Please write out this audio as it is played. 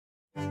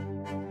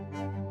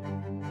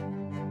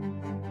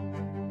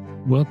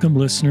Welcome,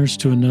 listeners,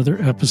 to another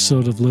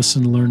episode of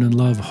Listen, Learn, and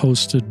Love,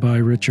 hosted by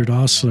Richard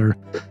Osler.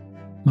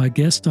 My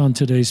guest on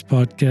today's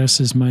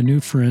podcast is my new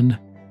friend,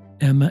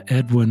 Emma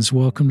Edwins.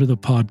 Welcome to the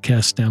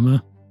podcast,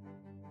 Emma.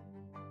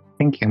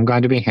 Thank you. I'm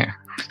glad to be here.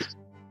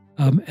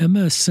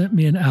 Emma sent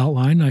me an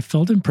outline. I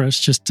felt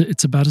impressed.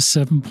 It's about a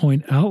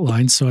 7-point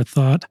outline, so I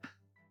thought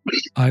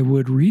I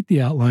would read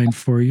the outline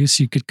for you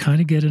so you could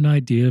kind of get an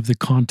idea of the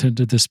content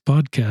of this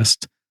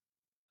podcast.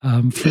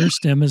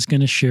 First, Emma's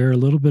going to share a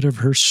little bit of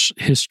her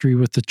history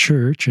with the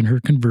church and her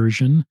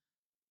conversion.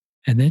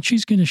 And then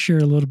she's going to share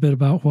a little bit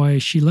about why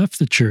she left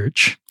the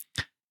church.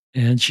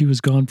 And she was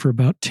gone for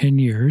about 10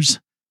 years.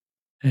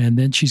 And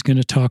then she's going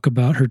to talk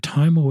about her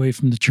time away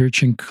from the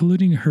church,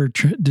 including her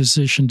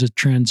decision to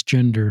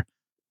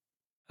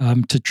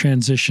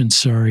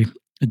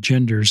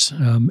genders.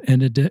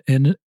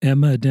 And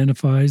Emma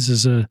identifies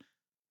as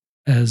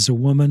a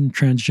woman,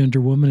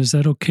 transgender woman. Is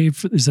that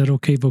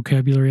okay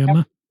vocabulary,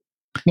 Emma?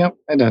 Yep,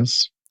 it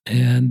is.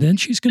 And then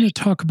she's going to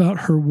talk about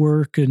her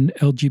work in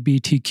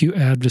LGBTQ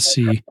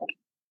advocacy,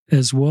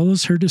 as well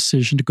as her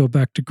decision to go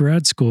back to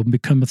grad school and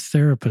become a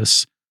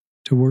therapist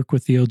to work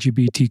with the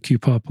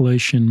LGBTQ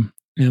population.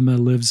 Emma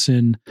lives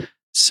in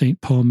St.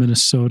 Paul,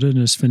 Minnesota, and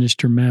has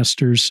finished her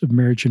Master's of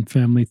Marriage and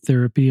Family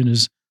Therapy and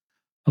is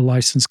a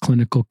licensed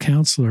clinical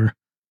counselor.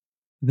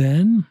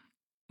 Then,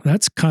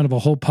 that's kind of a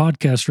whole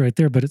podcast right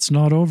there, but it's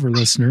not over,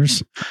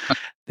 listeners.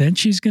 Then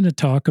she's going to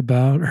talk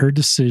about her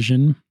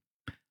decision.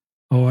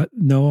 Oh,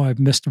 no, I've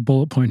missed a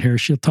bullet point here.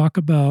 She'll talk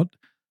about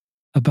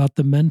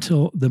the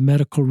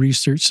medical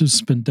research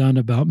that's been done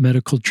about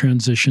medical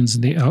transitions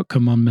and the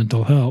outcome on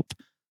mental health.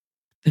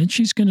 Then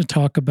she's going to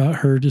talk about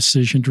her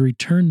decision to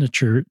return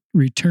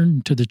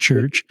to the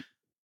church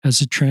as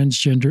a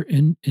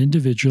transgender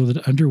individual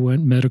that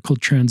underwent medical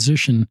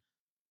transition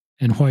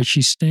and why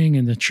she's staying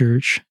in the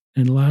church.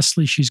 And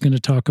lastly, she's going to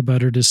talk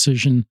about her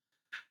decision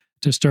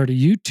to start a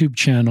YouTube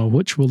channel,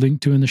 which we'll link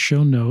to in the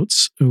show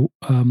notes,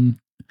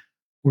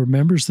 where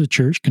members of the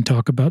church can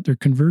talk about their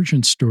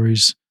conversion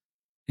stories.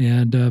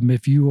 And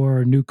if you are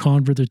a new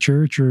convert to the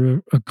church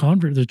or a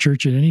convert to the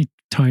church at any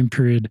time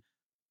period,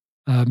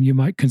 you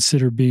might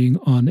consider being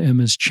on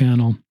Emma's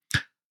channel.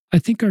 I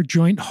think our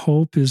joint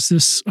hope is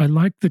this. I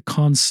like the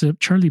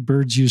concept. Charlie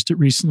Bird's used it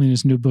recently in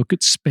his new book,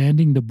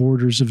 Expanding the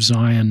Borders of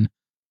Zion.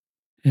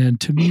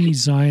 And to me,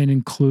 Zion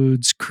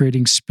includes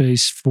creating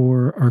space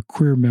for our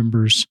queer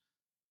members.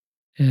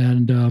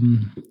 And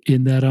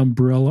in that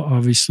umbrella,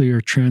 obviously, are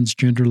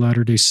transgender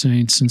Latter-day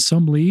Saints. And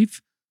some leave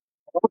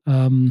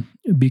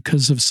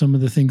because of some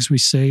of the things we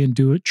say and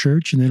do at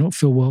church, and they don't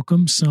feel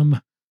welcome.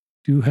 Some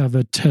do have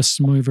a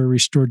testimony of a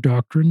restored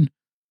doctrine.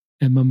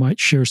 Emma might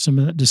share some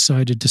of that,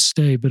 decided to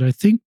stay. But I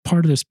think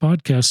part of this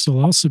podcast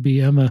will also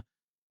be Emma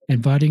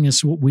inviting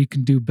us what we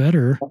can do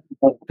better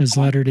as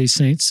Latter-day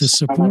Saints to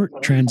support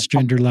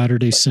transgender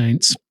Latter-day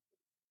Saints.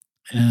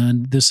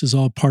 And this is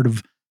all part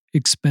of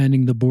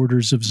expanding the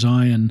borders of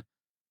Zion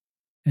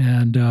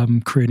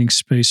and creating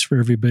space for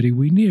everybody.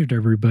 We need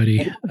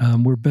everybody.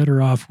 We're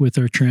better off with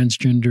our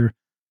transgender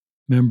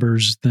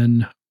members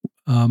than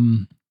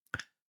the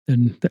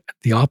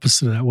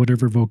opposite of that,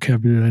 whatever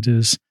vocabulary that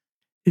is.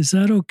 Is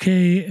that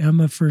okay,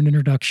 Emma, for an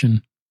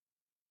introduction?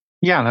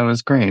 Yeah, that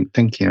was great.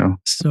 Thank you.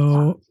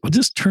 So I'll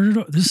just turn it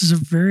over. This is a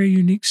very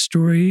unique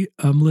story,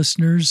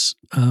 listeners.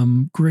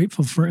 I'm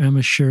grateful for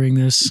Emma sharing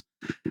this.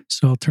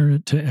 So I'll turn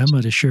it to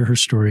Emma to share her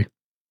story.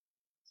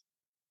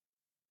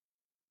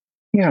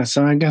 Yeah,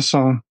 so I guess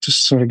I'll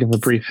just sort of give a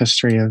brief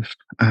history of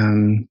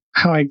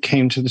how I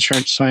came to the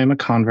church. So I am a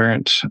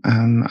convert.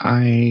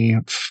 I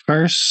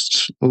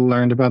first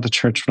learned about the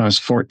church when I was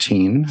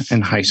 14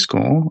 in high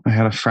school. I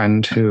had a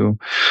friend who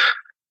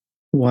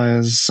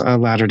was a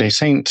Latter-day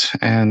Saint,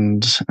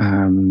 and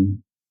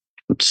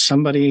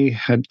somebody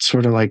had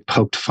sort of like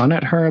poked fun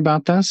at her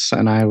about this.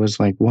 And I was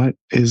like,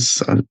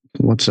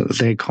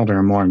 they called her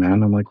a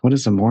Mormon. I'm like, what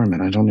is a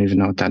Mormon? I don't even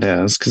know what that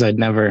is. Cause I'd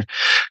never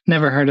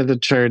heard of the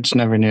church,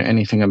 never knew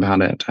anything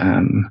about it.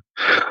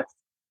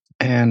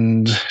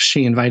 And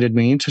she invited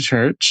me to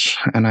church.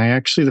 And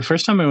the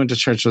first time I went to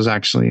church was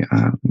actually,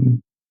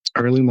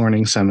 early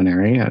morning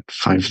seminary at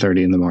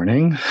 5:30 in the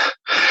morning.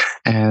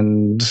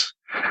 And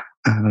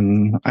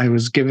I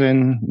was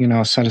given,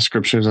 a set of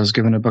scriptures. I was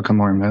given a Book of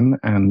Mormon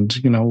and,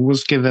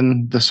 was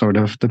given the sort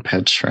of the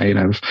pitch, right?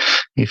 Of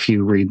if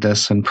you read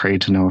this and pray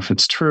to know if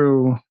it's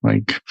true,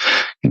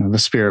 the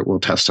Spirit will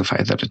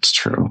testify that it's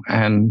true.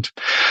 And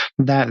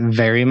that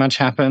very much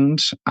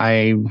happened.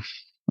 I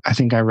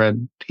think I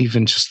read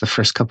even just the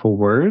first couple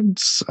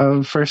words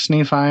of First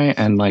Nephi,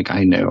 and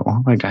I knew,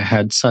 I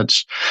had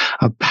such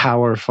a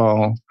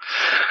powerful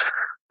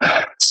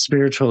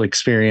spiritual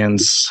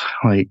experience,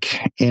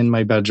 in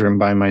my bedroom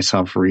by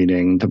myself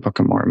reading the Book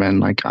of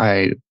Mormon.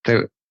 I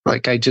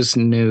just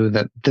knew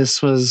that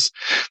this is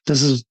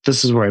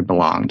where I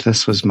belonged.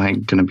 This was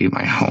going to be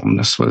my home.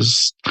 This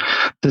was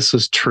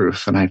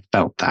truth, and I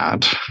felt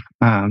that.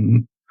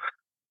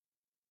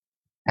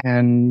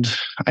 And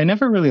I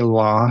never really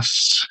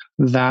lost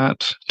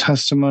that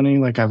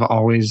testimony. I've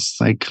always,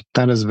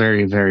 that is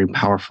very, very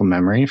powerful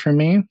memory for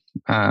me.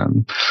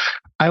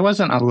 I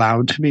wasn't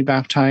allowed to be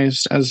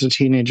baptized as a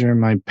teenager.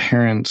 My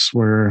parents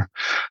were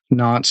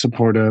not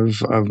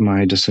supportive of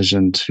my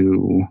decision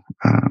to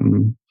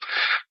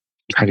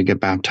try to get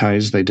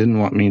baptized. They didn't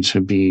want me to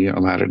be a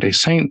Latter-day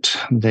Saint.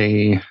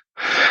 There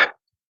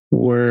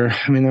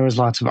was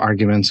lots of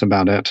arguments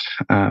about it.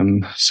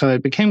 So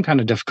it became kind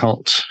of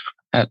difficult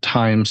at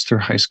times through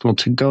high school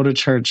to go to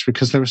church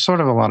because there was sort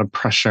of a lot of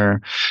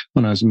pressure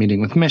when I was meeting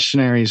with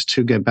missionaries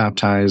to get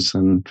baptized,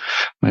 and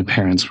my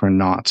parents were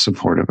not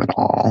supportive at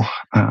all.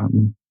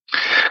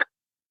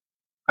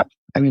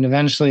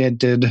 Eventually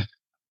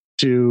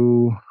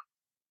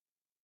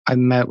I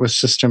met with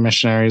sister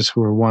missionaries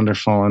who were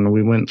wonderful, and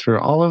we went through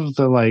all of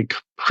the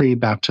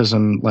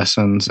pre-baptism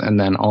lessons and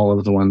then all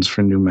of the ones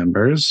for new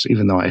members,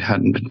 even though I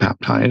hadn't been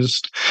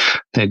baptized.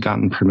 They'd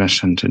gotten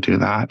permission to do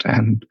that.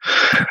 And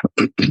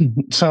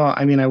so,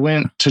 I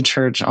went to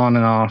church on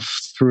and off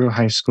through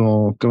high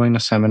school, going to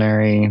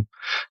seminary,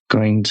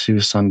 going to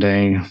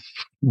Sunday,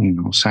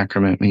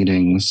 sacrament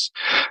meetings,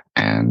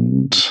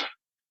 and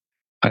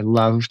I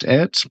loved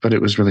it, but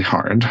it was really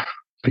hard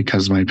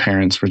because my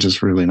parents were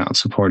just really not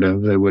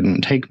supportive. They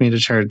wouldn't take me to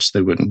church.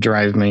 They wouldn't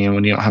drive me. And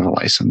when you don't have a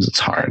license, it's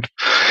hard.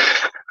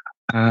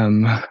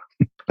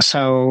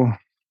 So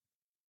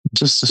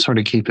just to sort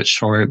of keep it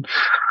short,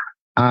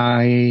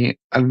 I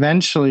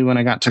eventually, when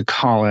I got to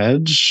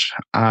college,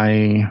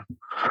 I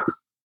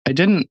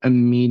didn't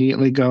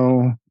immediately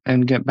go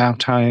and get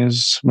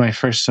baptized. My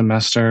first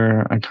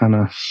semester, I kind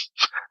of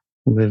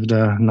lived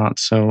a not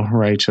so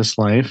righteous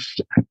life,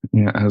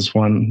 as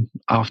one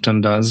often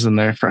does in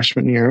their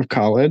freshman year of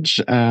college.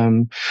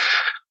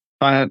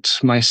 But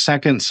my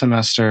second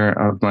semester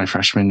of my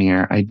freshman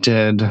year,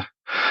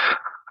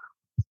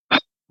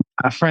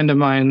 a friend of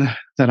mine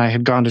that I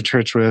had gone to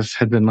church with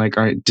had been like,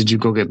 all right, did you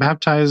go get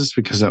baptized?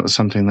 Because that was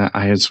something that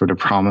I had sort of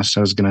promised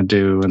I was going to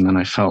do. And then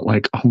I felt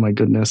like, oh my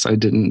goodness, I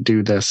didn't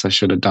do this. I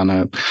should have done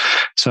it.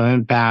 So I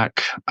went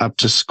back up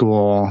to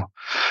school.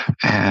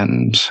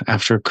 And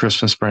after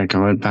Christmas break, I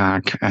went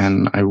back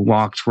and I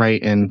walked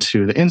right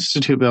into the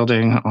Institute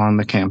building on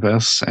the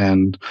campus,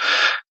 and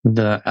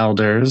the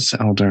elders,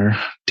 Elder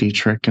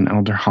Dietrich and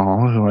Elder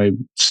Hall, who I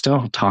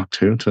still talk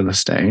to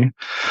this day,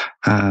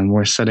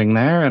 were sitting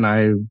there, and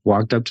I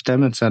walked up to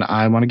them and said,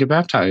 I want to get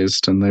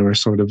baptized. And they were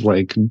sort of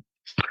like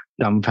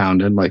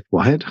dumbfounded, like,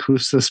 what?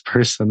 Who's this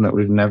person that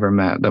we've never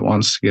met that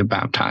wants to get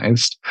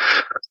baptized?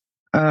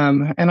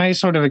 And I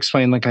sort of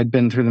explained, I'd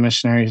been through the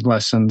missionary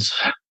lessons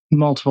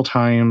multiple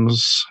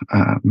times.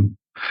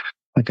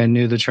 I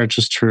knew the church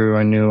was true.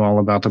 I knew all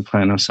about the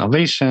plan of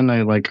salvation.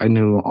 I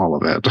knew all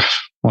of it.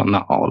 Well,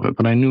 not all of it,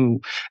 but I knew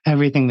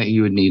everything that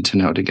you would need to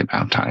know to get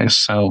baptized.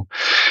 So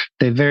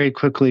they very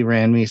quickly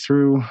ran me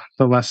through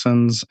the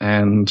lessons.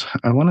 And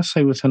I want to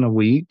say within a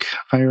week,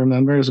 if I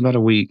remember, it was about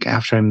a week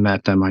after I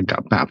met them, I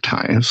got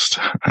baptized.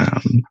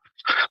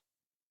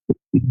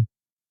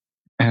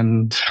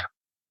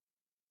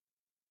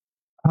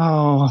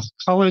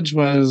 College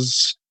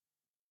was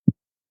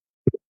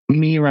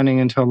me running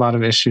into a lot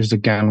of issues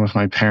again with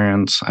my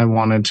parents. I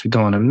wanted to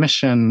go on a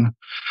mission.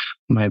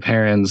 My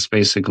parents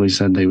basically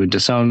said they would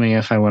disown me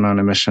if I went on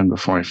a mission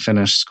before I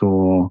finished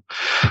school.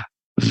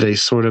 They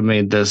sort of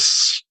made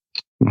this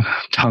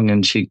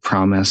tongue-in-cheek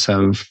promise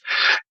of,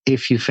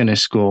 if you finish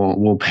school,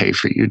 we'll pay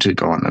for you to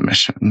go on the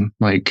mission.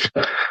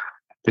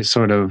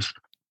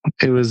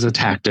 It was a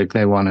tactic.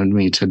 They wanted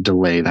me to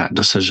delay that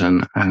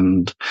decision.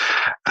 And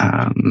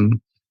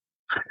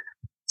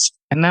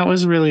that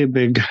was really a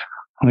big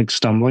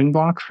stumbling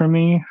block for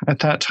me at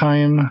that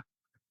time.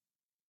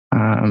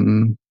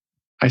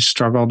 I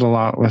struggled a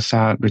lot with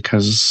that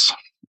because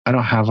I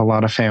don't have a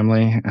lot of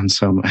family. And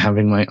so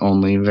having my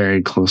only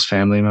very close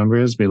family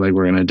members be like,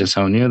 we're going to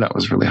disown you, that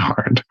was really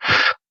hard.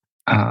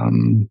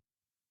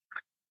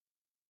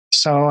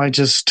 So I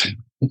just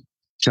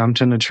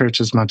jumped into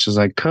church as much as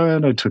I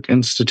could. I took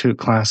institute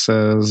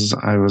classes.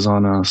 I was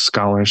on a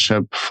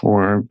scholarship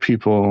for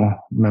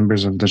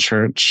members of the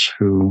church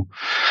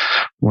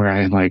where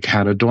I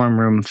had a dorm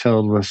room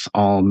filled with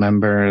all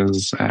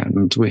members,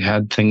 and we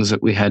had things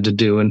that we had to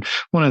do. And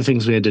one of the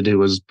things we had to do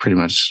was pretty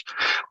much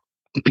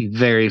be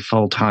very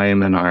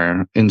full-time in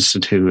our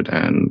institute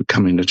and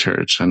coming to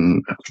church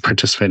and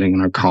participating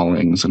in our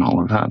callings and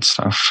all of that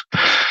stuff.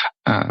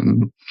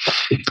 So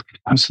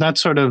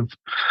that's sort of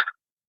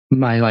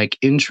my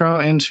intro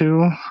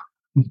into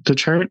the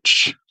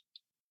church.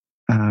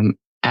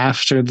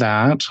 After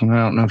that, I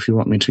don't know if you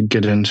want me to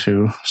get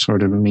into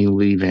sort of me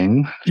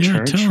leaving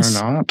church or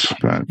not.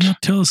 But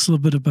tell us a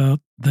little bit about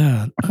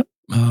that,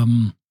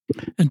 and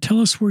tell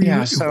us where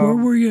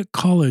were you at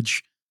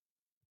college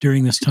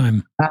during this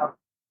time?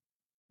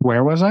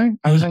 Where was I?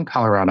 I was in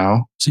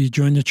Colorado. So you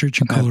joined the church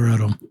in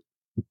Colorado.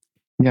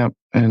 Yep,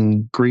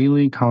 in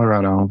Greeley,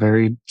 Colorado.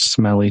 Very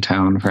smelly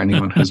town. For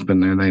anyone who's been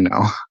there, they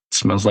know. It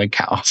smells like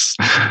cows.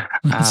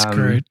 That's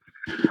great.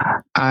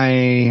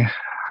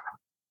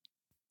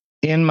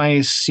 In my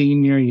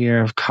senior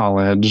year of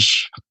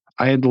college,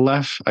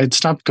 I'd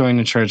stopped going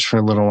to church for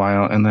a little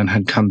while and then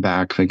had come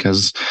back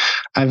because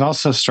I've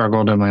also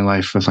struggled in my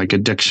life with like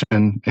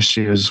addiction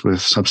issues,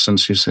 with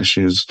substance use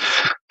issues.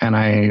 And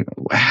I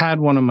had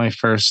one of my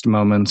first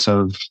moments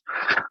of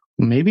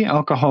maybe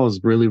alcohol is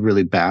really,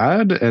 really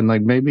bad. And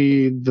like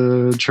maybe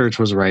the church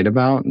was right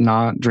about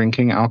not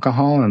drinking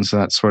alcohol. And so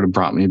that sort of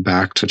brought me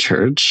back to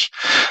church.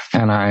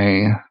 And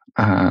I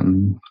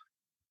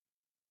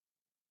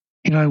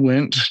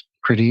went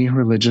pretty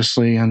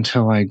religiously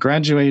until I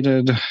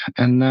graduated.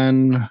 And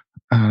then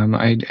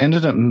I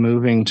ended up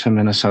moving to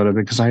Minnesota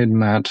because I had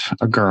met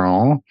a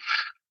girl.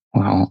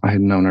 Well, I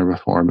had known her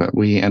before, but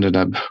we ended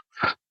up,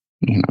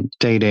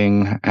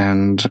 dating.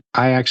 And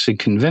I actually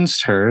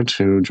convinced her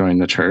to join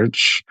the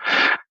church.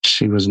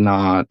 She was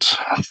not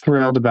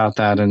thrilled about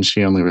that. And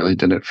she only really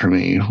did it for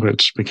me,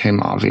 which became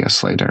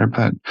obvious later.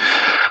 But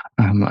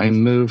I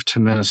moved to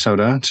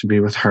Minnesota to be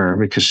with her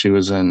because she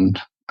was in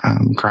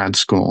grad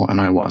school and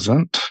I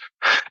wasn't.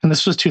 And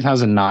this was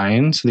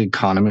 2009, so the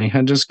economy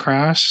had just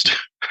crashed.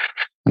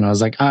 And I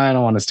was like, I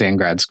don't want to stay in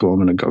grad school.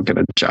 I'm going to go get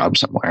a job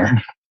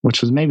somewhere,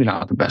 which was maybe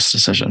not the best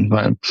decision.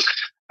 But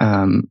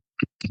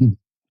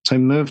so I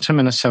moved to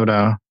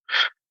Minnesota.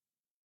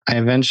 I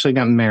eventually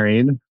got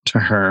married to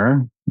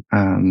her.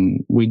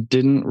 We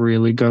didn't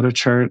really go to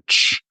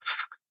church.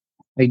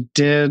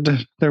 There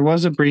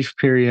was a brief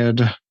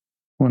period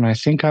when I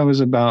think I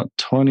was about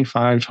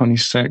 25,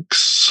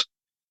 26.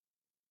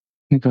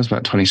 I think I was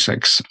about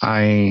 26.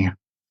 I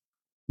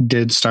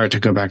did start to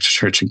go back to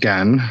church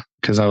again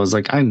because I was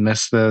like, I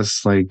miss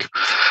this. Like,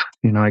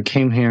 I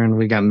came here and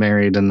we got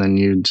married and then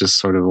you just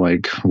sort of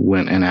like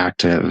went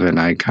inactive and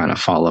I kind of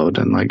followed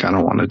and like, I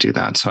don't want to do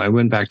that. So I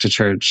went back to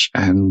church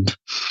and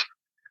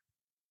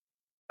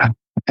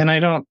I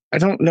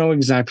don't know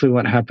exactly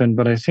what happened,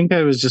 but I think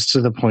I was just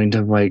to the point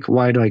of like,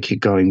 why do I keep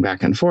going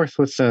back and forth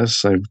with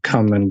this? I've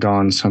come and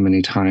gone so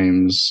many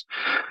times.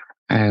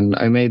 And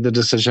I made the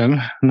decision,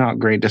 not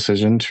great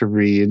decision, to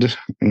read,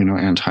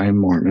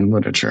 anti-Mormon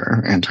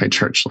literature,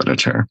 anti-church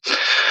literature.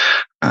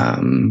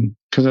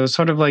 Because I was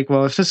sort of like,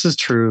 well, if this is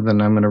true,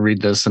 then I'm going to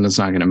read this and it's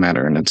not going to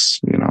matter. And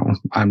it's,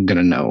 I'm going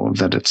to know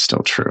that it's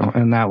still true.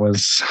 And that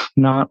was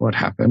not what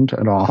happened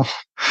at all.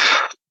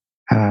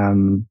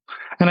 And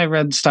I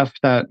read stuff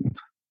that,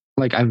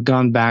 like, I've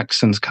gone back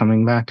since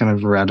coming back and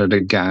I've read it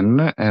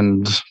again.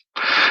 And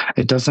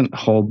it doesn't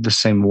hold the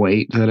same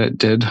weight that it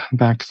did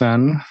back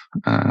then.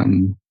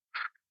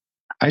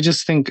 I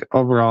just think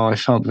overall I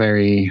felt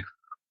very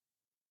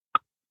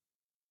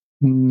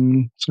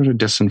sort of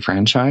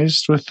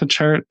disenfranchised with the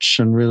church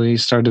and really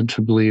started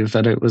to believe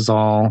that it was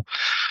all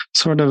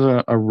sort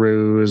of a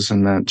ruse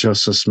and that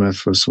Joseph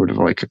Smith was sort of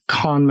like a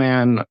con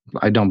man.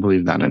 I don't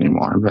believe that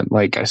anymore, but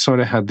like I sort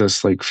of had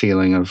this like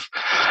feeling of,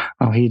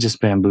 oh, he just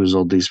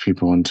bamboozled these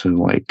people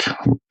into like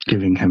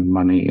giving him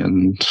money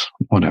and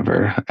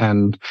whatever.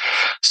 And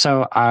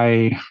so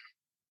I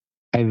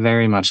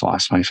very much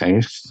lost my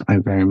faith. I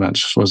very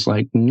much was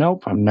like,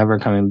 nope, I'm never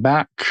coming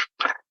back.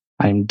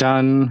 I'm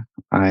done.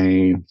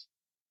 I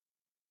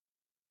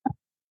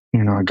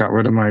got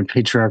rid of my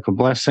patriarchal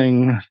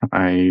blessing.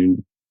 I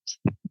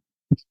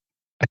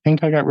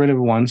think I got rid of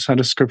one set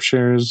of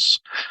scriptures,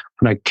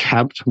 but I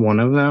kept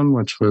one of them,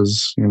 which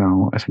was,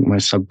 I think my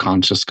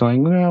subconscious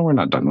going, well, we're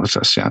not done with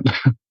this yet.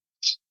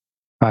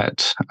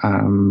 But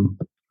so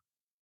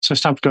I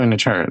stopped going to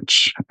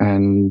church,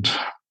 and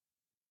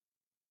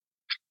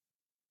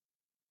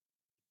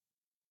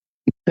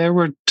there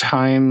were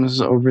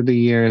times over the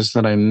years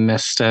that I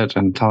missed it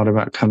and thought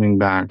about coming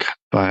back,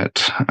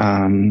 but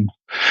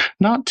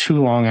not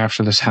too long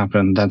after this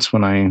happened, that's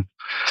when I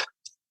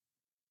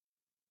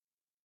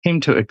came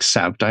to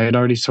accept. I had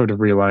already sort of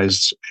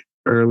realized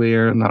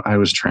earlier that I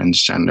was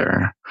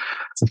transgender.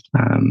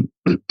 And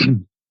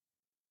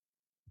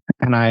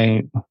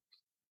I,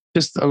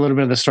 just a little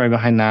bit of the story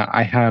behind that,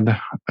 I had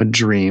a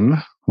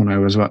dream when I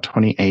was about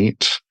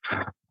 28.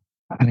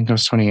 I think I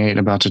was 28,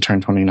 about to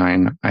turn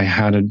 29. I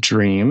had a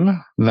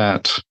dream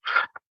and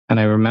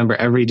I remember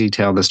every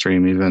detail of this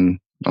dream, even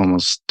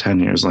almost 10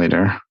 years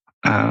later.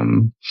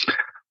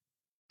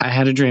 I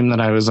had a dream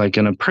that I was like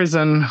in a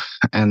prison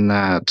and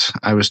that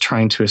I was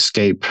trying to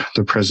escape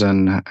the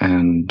prison,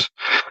 and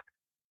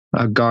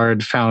a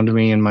guard found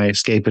me in my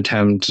escape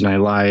attempt, and I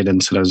lied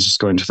and said I was just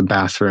going to the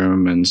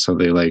bathroom. And so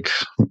they like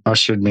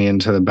ushered me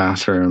into the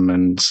bathroom.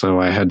 And so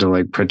I had to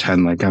like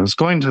pretend like I was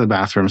going to the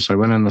bathroom. So I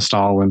went in the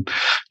stall and,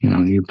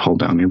 you pull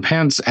down your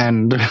pants.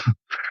 And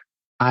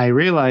I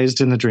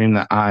realized in the dream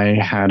that I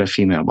had a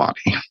female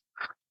body.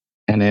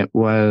 And that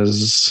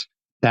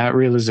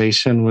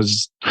realization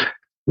was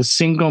the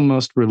single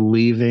most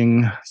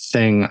relieving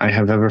thing I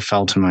have ever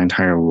felt in my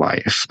entire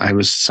life. I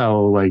was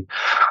so like,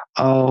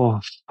 oh,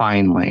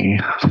 finally,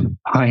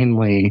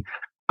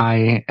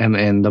 I am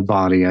in the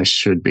body I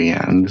should be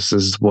in. This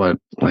is what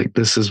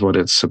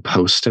it's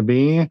supposed to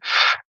be.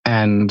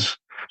 And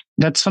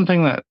that's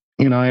something that,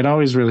 I'd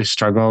always really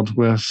struggled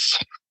with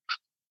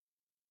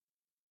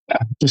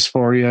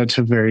dysphoria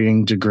to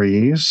varying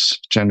degrees,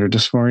 gender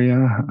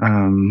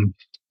dysphoria.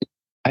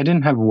 I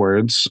didn't have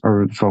words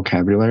or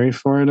vocabulary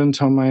for it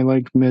until my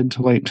like mid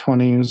to late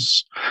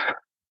 20s.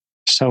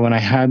 So when I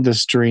had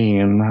this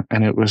dream,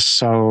 and it was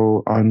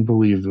so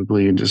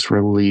unbelievably just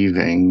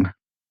relieving,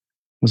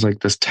 it was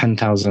like this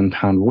 10,000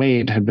 pound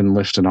weight had been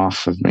lifted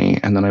off of me.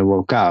 And then I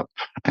woke up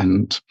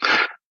and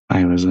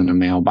I was in a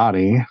male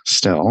body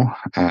still.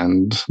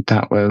 And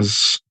that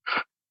was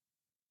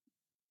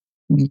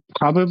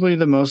probably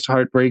the most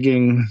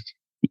heartbreaking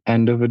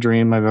end of a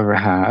dream I've ever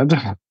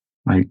had.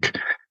 Like,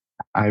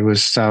 I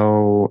was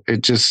so,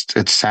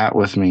 it sat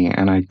with me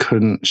and I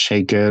couldn't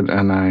shake it.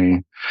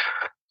 And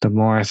the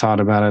more I thought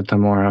about it, the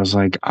more I was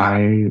like,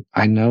 I've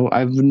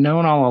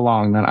known all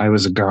along that I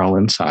was a girl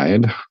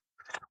inside.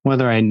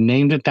 Whether I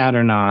named it that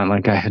or not,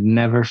 like I had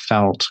never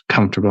felt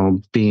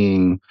comfortable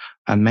being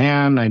a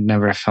man. I'd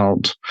never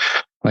felt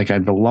like I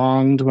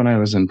belonged when I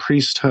was in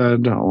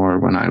priesthood or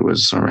when I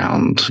was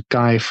around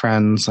guy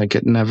friends. Like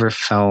it always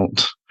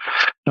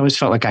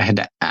felt like I had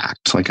to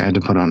act, like I had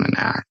to put on an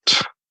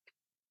act.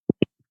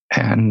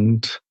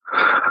 And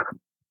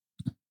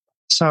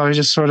so I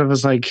just sort of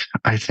was like,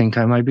 I think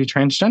I might be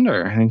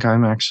transgender. I think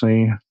I'm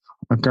actually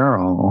a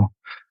girl,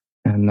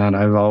 and that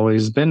I've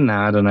always been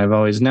that and I've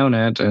always known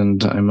it.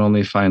 And I'm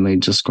only finally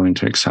just going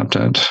to accept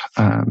it.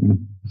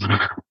 And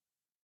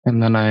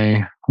then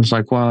I was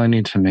like, well, I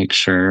need to make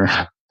sure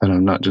that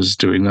I'm not just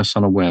doing this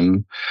on a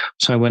whim.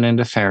 So I went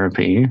into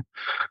therapy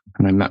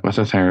and I met with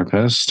a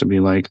therapist to be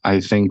like,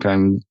 I think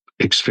I'm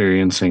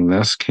experiencing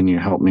this. Can you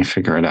help me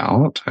figure it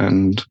out?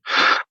 And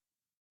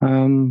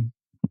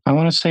I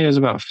want to say it was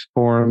about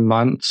 4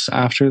 months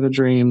after the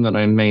dream that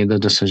I made the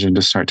decision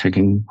to start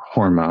taking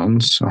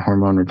hormones, so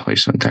hormone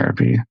replacement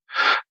therapy.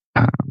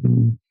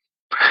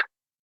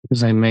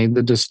 Because I made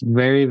the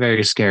very,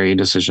 very scary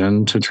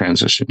decision to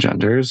transition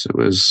genders. It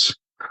was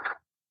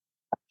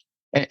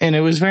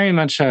very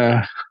much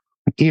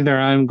either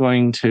I'm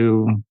going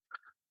to,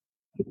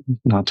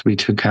 not to be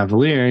too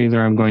cavalier,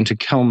 either I'm going to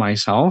kill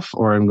myself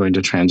or I'm going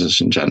to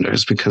transition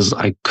genders, because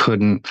I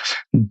couldn't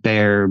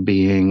bear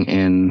being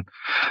in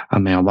a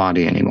male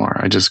body anymore.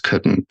 I just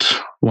couldn't.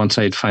 Once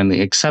I'd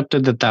finally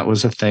accepted that that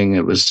was a thing,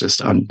 it was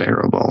just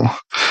unbearable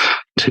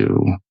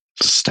to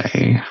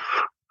stay.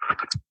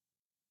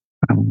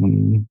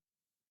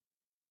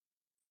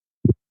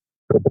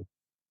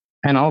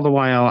 And all the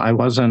while, I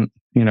wasn't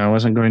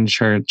going to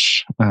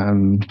church.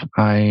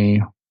 I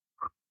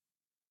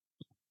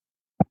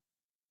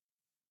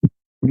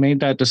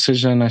made that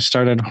decision. I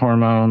started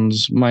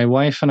hormones. My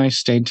wife and I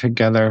stayed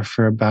together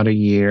for about a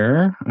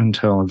year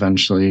until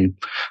eventually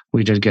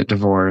we did get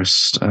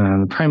divorced.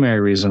 The primary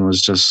reason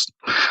was just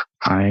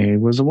I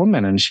was a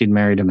woman and she'd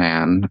married a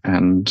man,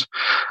 and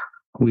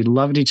we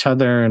loved each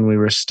other and we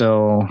were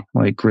still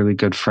like really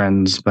good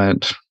friends,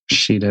 but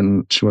she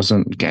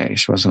wasn't gay.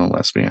 She wasn't a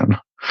lesbian.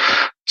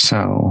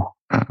 So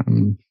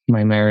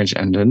my marriage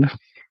ended.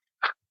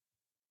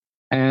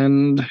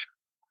 And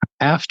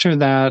after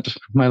that,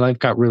 my life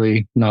got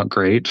really not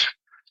great.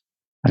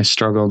 I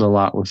struggled a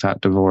lot with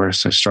that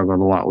divorce. I struggled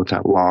a lot with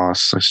that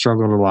loss. I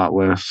struggled a lot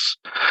with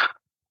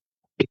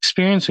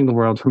experiencing the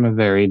world from a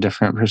very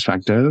different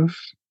perspective.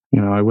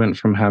 I went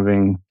from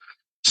having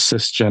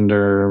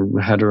cisgender,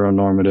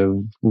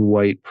 heteronormative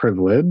white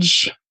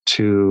privilege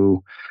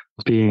to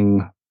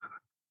being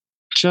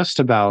just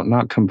about,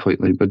 not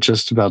completely, but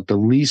just about the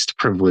least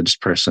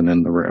privileged person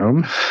in the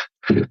room.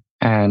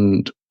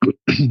 And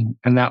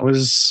that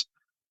was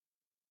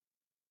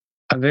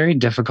a very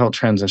difficult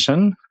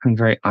transition and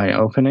very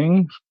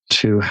eye-opening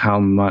to how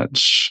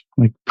much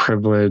like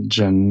privilege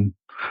and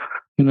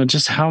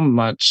just how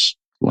much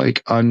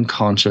like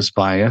unconscious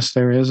bias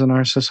there is in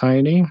our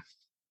society.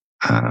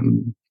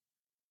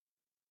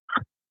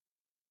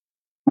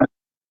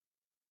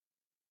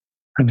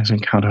 I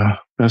think how to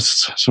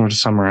best sort of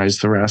summarize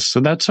the rest. So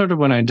that's sort of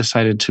when I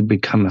decided to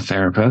become a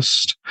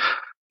therapist.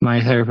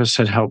 My therapist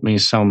had helped me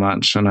so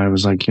much, and I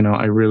was like,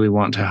 I really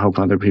want to help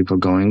other people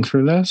going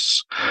through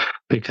this,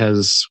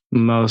 because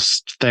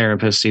most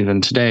therapists,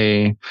 even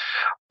today,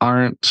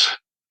 aren't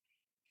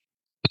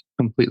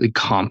completely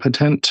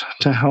competent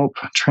to help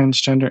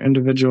transgender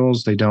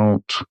individuals. They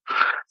don't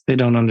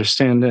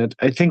understand it.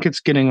 I think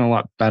it's getting a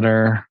lot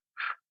better.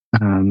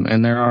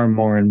 And there are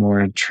more and more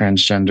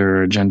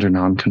transgender or gender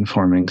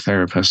non-conforming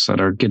therapists that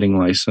are getting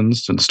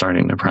licensed and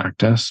starting to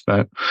practice.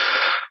 But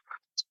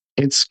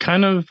it's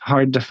kind of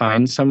hard to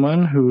find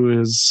someone who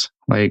is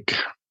like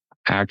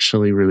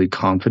actually really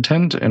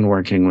competent in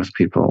working with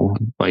people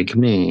like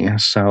me.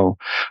 So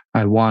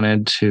I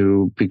wanted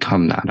to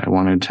become that. I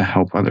wanted to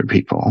help other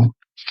people,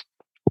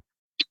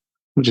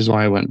 which is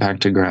why I went back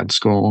to grad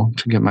school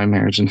to get my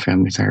marriage and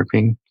family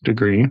therapy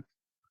degree.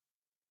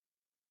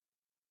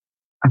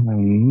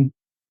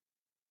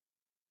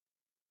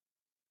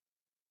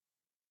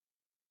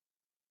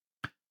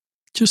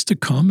 Just a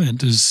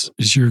comment as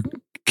you're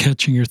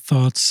catching your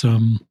thoughts,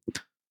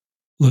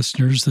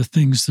 listeners, the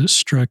things that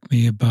struck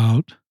me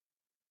about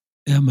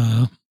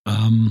Emma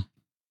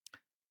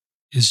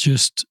is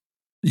just,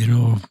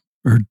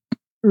 her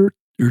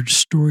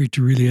story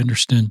to really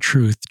understand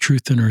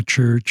truth in our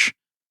church,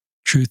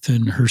 truth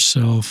in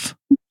herself.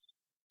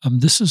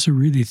 This is a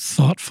really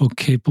thoughtful,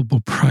 capable,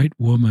 bright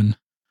woman.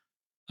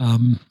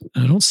 I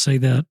don't say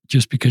that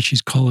just because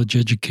she's college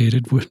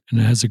educated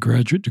and has a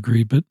graduate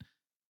degree, but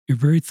you're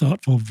very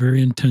thoughtful,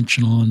 very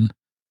intentional,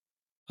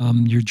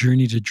 and your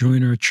journey to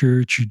join our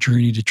church, your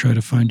journey to try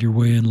to find your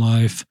way in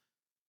life,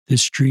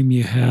 this dream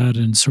you had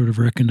and sort of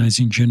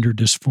recognizing gender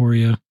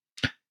dysphoria.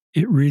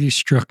 It really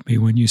struck me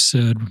when you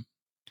said,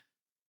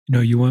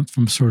 you went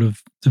from sort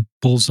of the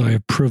bullseye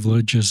of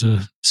privilege as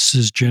a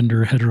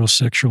cisgender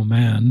heterosexual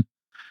man,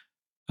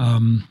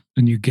 and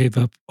you gave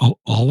up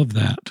all of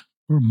that,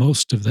 or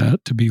most of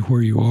that, to be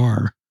where you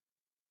are.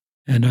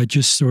 And I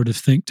just sort of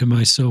think to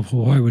myself,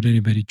 well, why would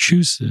anybody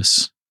choose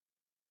this?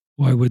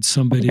 Why would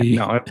somebody?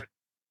 No,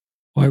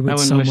 why would I wouldn't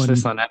someone? wish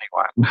this on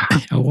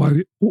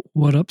anyone.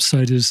 What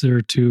upside is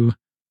there to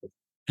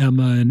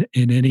Emma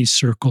in any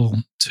circle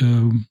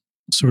to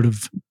sort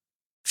of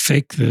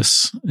fake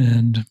this?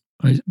 And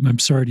I'm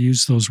sorry to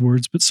use those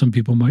words, but some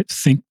people might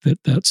think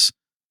that that's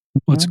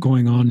what's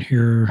going on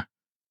here.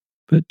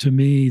 But to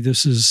me,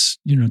 this is,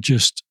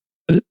 just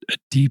a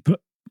deep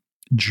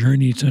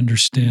journey to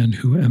understand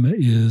who Emma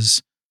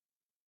is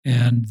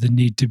and the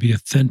need to be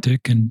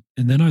authentic. And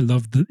then I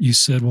love that you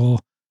said, well,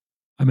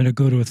 I'm going to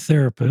go to a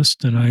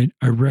therapist, and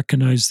I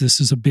recognize this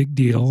is a big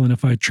deal. And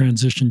if I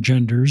transition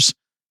genders,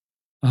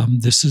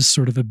 this is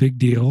sort of a big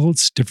deal.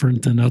 It's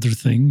different than other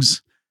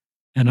things.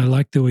 And I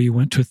like the way you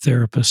went to a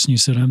therapist and you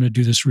said, I'm going to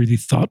do this really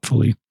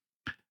thoughtfully.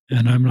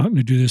 And I'm not going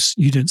to do this.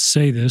 You didn't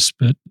say this,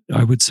 but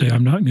I would say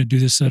I'm not going to do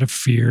this out of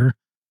fear,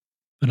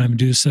 but I'm going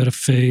to do this out of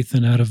faith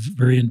and out of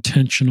very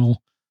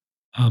intentional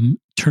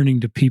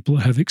turning to people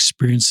that have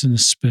experience in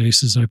this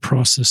space as I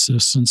process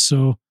this. And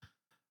so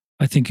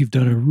I think you've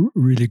done a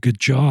really good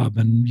job.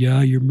 And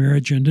yeah, your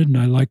marriage ended, and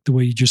I like the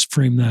way you just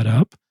framed that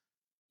up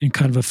in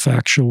kind of a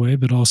factual way,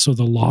 but also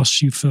the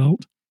loss you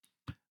felt.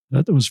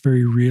 That was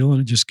very real,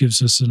 and it just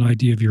gives us an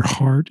idea of your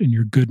heart and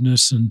your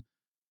goodness and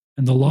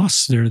the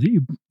loss there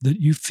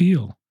that you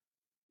feel.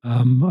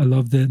 I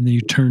love that, and then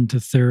you turn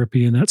to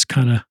therapy, and that's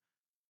kind of,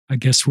 I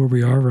guess, where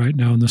we are right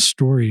now in the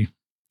story.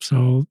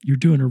 So you're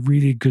doing a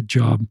really good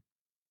job.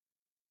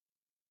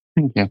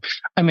 Thank you.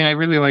 I mean, I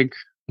really like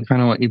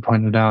kind of what you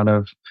pointed out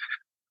of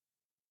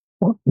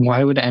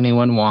why would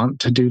anyone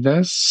want to do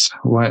this?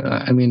 Why?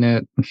 I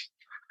mean,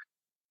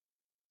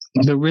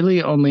 the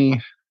really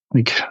only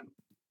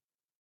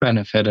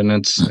benefit, and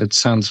it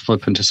sounds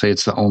flippant to say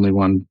it's the only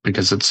one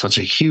because it's such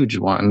a huge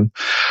one.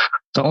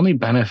 The only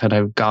benefit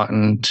I've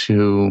gotten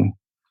to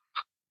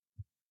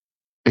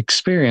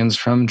experience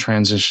from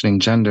transitioning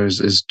genders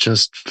is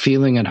just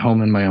feeling at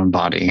home in my own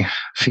body,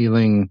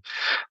 feeling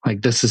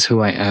like this is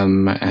who I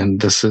am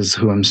and this is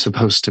who I'm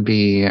supposed to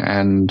be,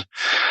 and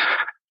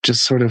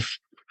just sort of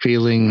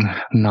feeling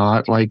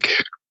not like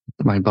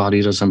my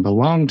body doesn't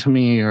belong to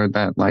me, or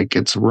that like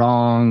it's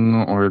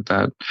wrong, or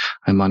that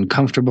I'm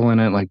uncomfortable in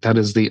it. Like that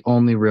is the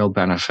only real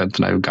benefit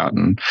that I've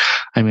gotten.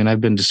 I mean,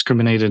 I've been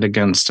discriminated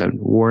against at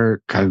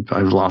work. I've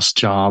lost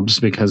jobs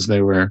because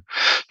they were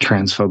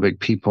transphobic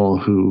people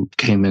who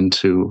came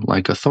into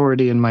like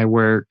authority in my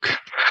work.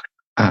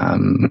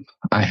 I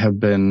have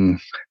been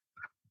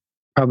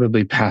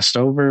probably passed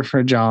over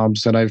for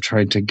jobs that I've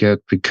tried to get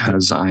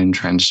because I'm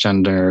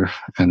transgender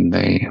and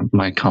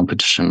my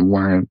competition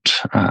weren't.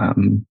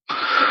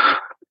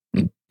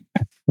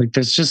 Like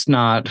there's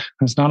not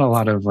a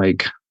lot of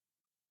like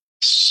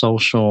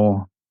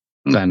social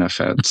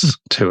benefits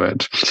to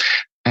it.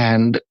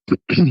 And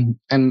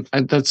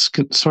that's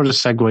sort of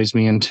segues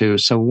me into,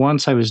 so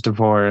once I was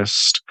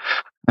divorced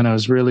and I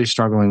was really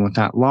struggling with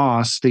that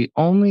loss,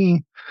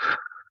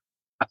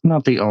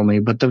 not the only,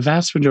 but the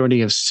vast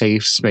majority of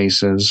safe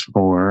spaces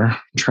for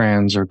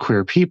trans or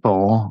queer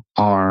people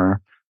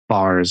are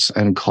bars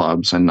and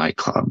clubs and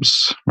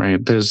nightclubs, right?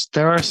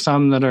 There are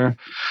some that are,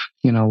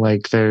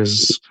 like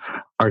there's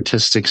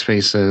artistic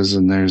spaces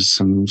and there's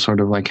some sort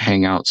of like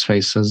hangout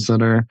spaces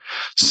that are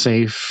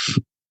safe.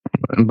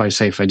 And by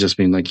safe, I just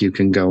mean like you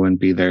can go and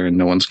be there and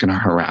no one's going to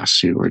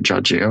harass you or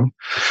judge you.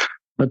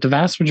 But the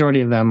vast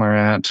majority of them are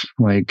at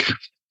like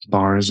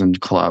bars and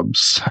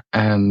clubs.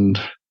 And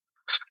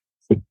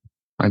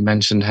I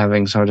mentioned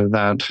having sort of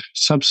that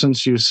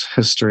substance use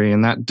history,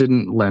 and that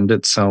didn't lend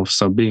itself.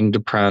 So being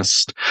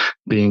depressed,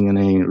 being in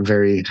a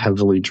very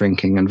heavily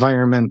drinking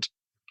environment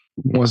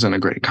wasn't a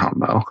great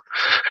combo.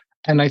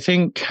 And I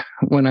think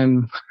when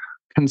I'm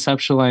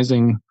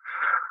conceptualizing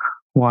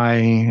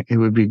why it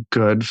would be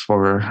good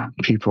for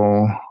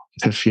people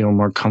to feel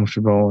more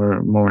comfortable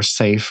or more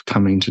safe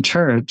coming to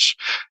church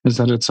is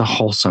that it's a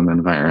wholesome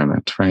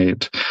environment,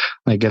 right?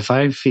 Like if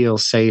I feel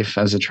safe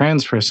as a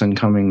trans person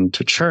coming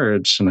to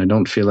church and I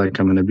don't feel like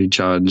I'm going to be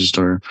judged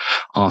or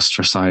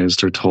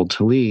ostracized or told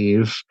to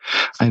leave,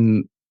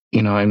 I'm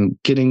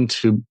getting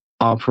to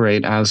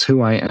operate as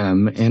who I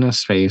am in a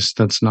space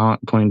that's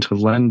not going to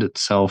lend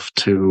itself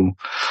to,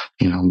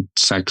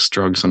 sex,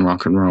 drugs, and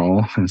rock and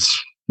roll.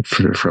 It's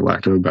for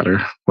lack of a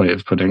better way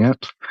of putting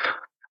it,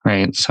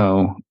 right?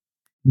 So,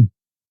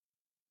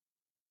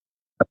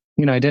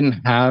 I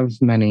didn't have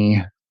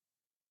many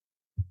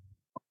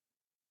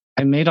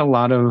I made a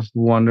lot of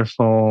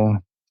wonderful,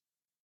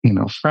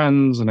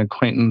 friends and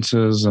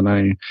acquaintances, and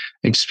I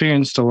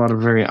experienced a lot of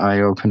very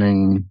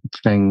eye-opening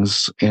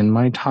things in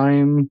my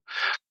time,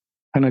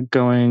 kind of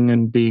going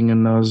and being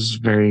in those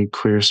very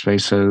queer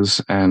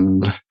spaces.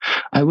 And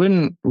I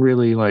wouldn't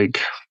really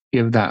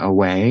give that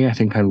away. I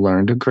think I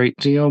learned a great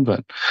deal,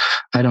 but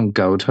I don't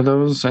go to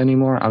those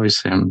anymore.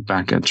 Obviously, I'm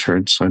back at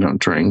church, so I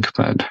don't drink,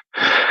 but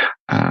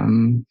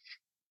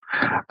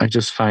I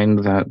just find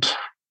that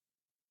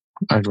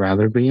I'd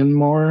rather be in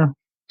more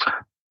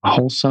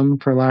wholesome,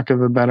 for lack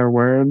of a better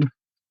word,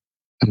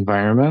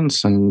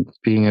 environments, and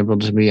being able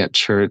to be at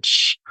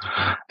church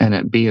and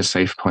it be a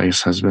safe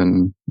place has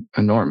been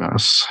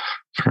enormous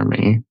for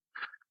me.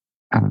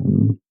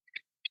 And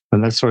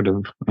that's sort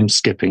of, I'm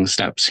skipping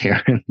steps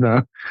here in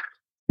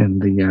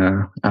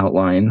the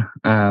outline.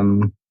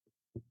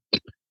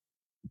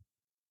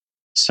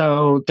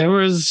 So there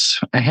was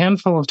a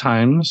handful of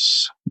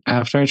times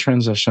after I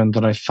transitioned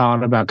that I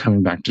thought about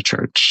coming back to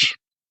church.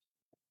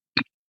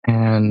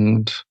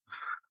 And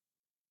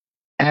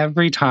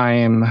every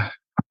time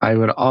I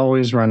would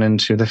always run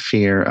into the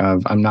fear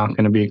of, I'm not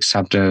going to be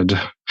accepted.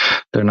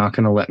 They're not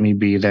going to let me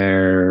be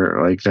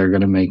there. They're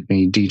going to make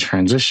me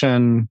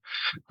detransition.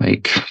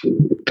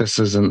 This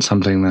isn't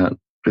something that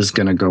is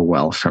going to go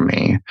well for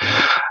me.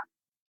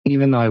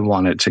 Even though I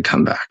wanted to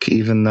come back,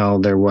 even though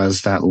there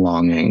was that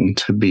longing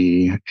to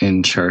be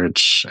in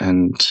church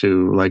and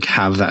to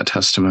have that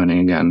testimony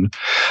again,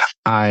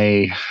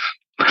 I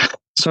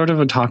sort of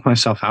would talk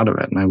myself out of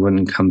it and I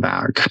wouldn't come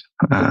back.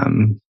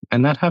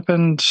 And that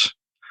happened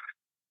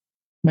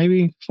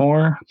maybe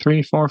 4,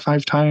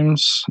 5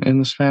 times in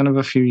the span of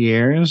a few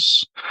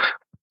years.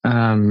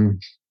 And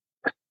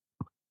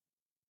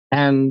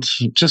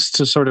just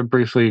to sort of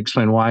briefly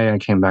explain why I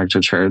came back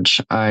to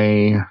church,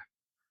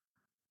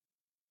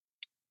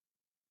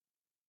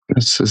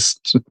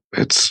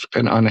 it's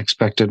an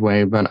unexpected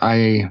way, but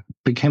I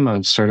became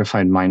a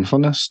certified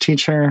mindfulness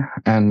teacher.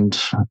 And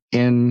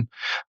in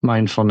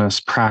mindfulness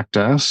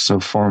practice, so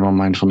formal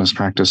mindfulness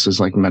practice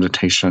is like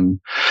meditation,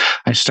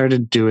 I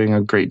started doing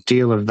a great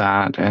deal of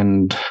that.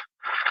 And,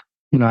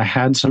 I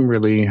had some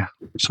really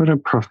sort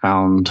of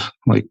profound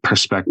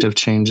perspective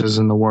changes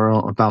in the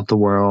world, about the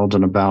world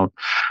and about,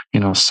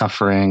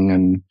 suffering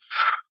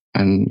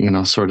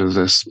and sort of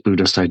this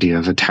Buddhist idea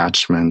of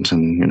attachment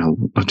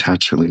and,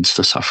 attachment leads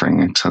to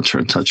suffering, et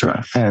cetera, et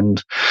cetera.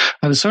 And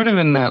I was sort of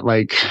in that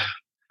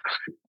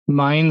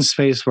mind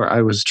space where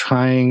I was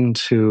trying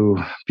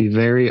to be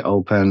very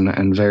open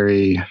and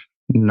very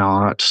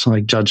not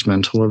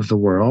judgmental of the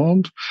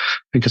world,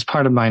 because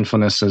part of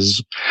mindfulness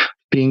is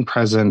being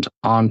present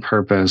on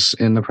purpose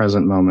in the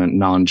present moment,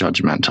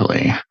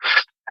 non-judgmentally.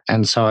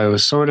 And so I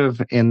was sort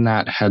of in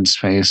that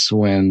headspace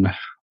when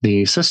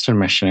the sister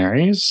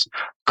missionaries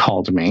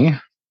called me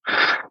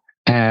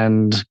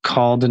and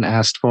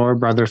asked for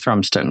Brother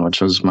Thrumston, which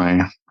was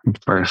my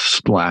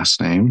first last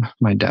name,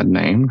 my dead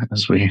name,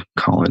 as we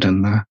call it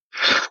in the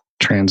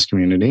trans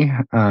community.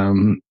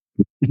 And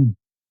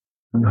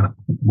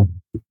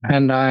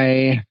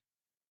I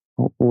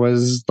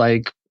was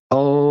like,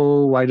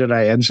 oh, why did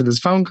I answer this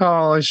phone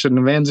call? I shouldn't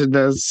have answered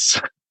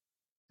this.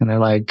 And they're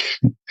like,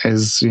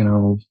 is,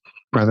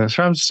 Brother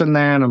Thrumston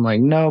there? And I'm like,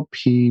 nope,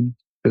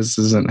 this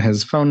isn't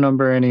his phone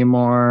number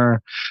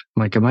anymore.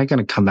 I'm like, am I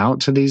going to come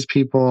out to these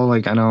people? I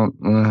don't,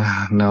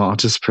 no, I'll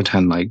just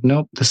pretend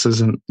nope, this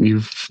isn't,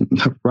 you've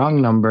the wrong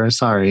number.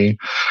 Sorry.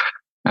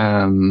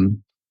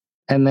 And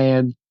they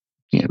had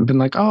been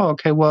like, oh,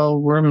 okay, well,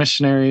 we're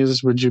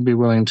missionaries. Would you be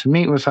willing to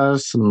meet with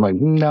us? And I'm like,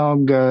 no,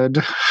 I'm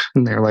good.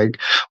 And they're like,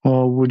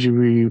 well, would you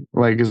be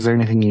is there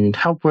anything you need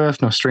help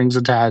with? No strings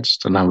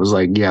attached. And I was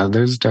like, yeah,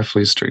 there's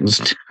definitely strings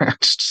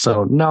attached.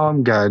 So no,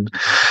 I'm good.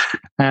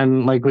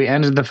 And we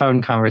ended the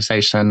phone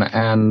conversation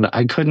and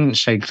I couldn't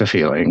shake the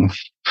feeling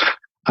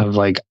of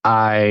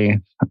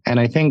and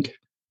I think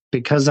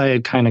because I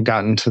had kind of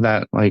gotten to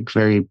that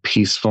very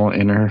peaceful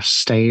inner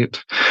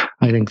state,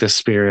 I think the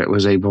spirit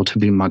was able to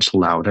be much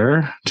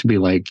louder, to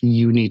be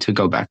you need to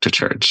go back to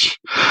church.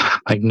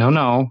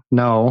 No,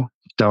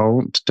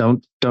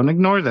 don't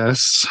ignore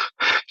this.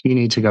 You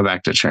need to go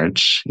back to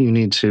church. You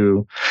need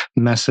to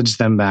message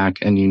them back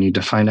and you need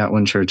to find out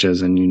when church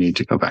is and you need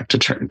to go back to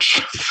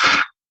church.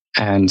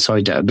 And so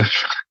I did.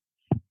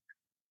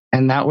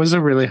 And that was a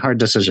really hard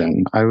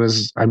decision. I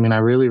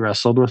really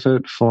wrestled with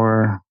it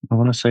for, I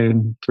want to say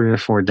 3 or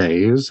 4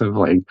 days of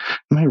am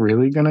I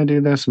really going to do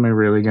this? Am I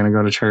really going to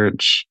go to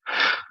church?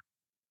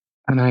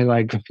 And I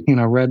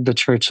read the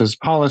church's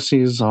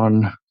policies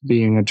on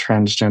being a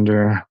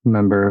transgender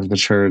member of the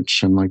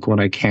church and what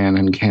I can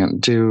and can't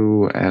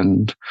do.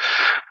 And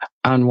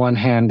on one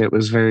hand, it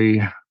was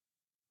very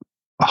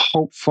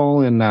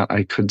hopeful in that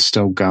I could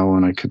still go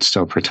and I could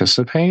still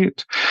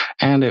participate.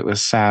 And it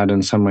was sad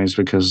in some ways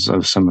because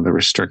of some of the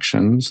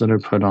restrictions that are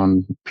put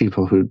on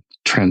people who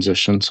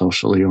transition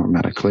socially or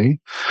medically.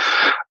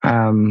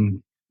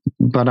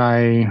 But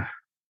I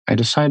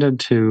decided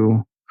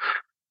to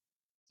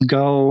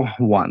go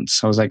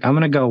once. I was like, I'm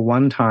going to go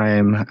one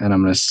time and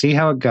I'm going to see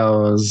how it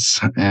goes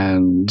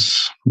and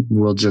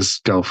we'll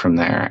just go from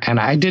there. And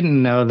I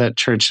didn't know that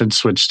church had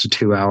switched to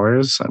 2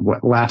 hours.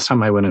 Last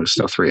time I went, it was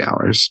still 3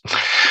 hours.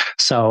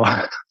 So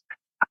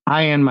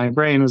I, in my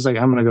brain, was like,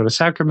 I'm going to go to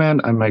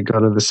sacrament. I might go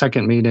to the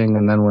second meeting.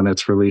 And then when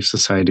it's Relief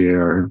Society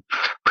or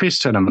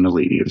priesthood, I'm going to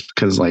leave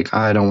because like,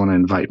 I don't want to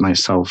invite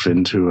myself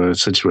into a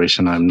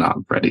situation I'm not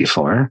ready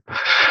for.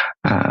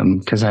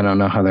 Because I don't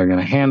know how they're going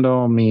to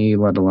handle me,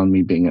 let alone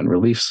me being in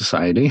Relief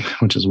Society,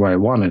 which is where I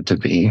wanted to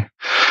be.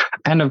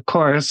 And of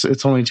course,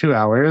 it's only 2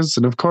 hours.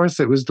 And of course,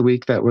 it was the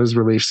week that was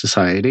Relief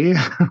Society.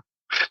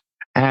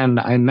 And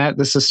I met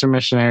the sister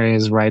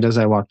missionaries right as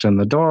I walked in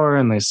the door,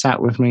 and they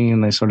sat with me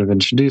and they sort of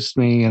introduced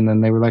me. And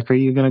then they were like, are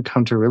you going to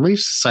come to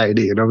Relief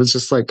Society? And I was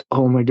just like,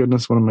 oh my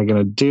goodness, what am I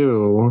going to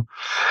do?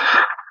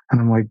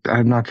 And I'm like,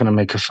 I'm not going to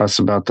make a fuss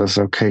about this.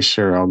 Okay,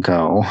 sure, I'll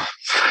go.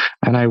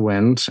 And I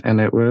went, and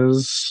it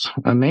was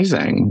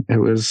amazing. It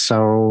was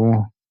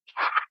so,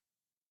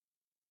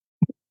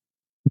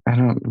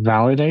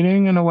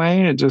 validating in a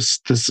way.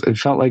 It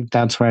felt like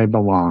that's where I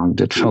belonged.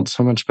 It felt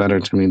so much better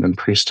to me than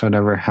priesthood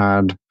ever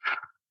had.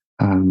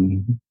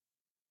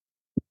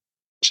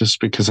 Just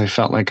because I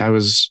felt like I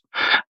was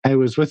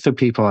with the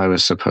people I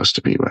was supposed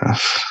to be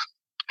with.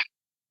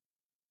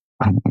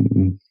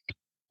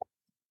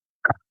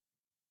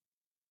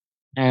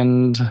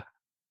 And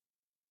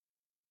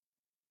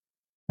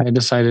I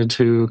decided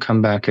to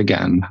come back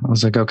again. I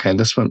was like, okay,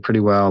 this went pretty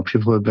well.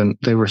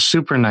 They were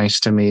super nice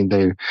to me.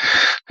 They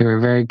were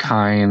very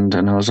kind.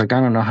 And I was like, I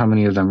don't know how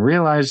many of them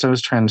realized I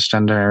was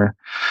transgender.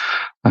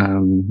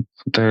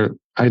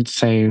 I'd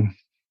say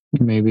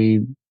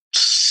maybe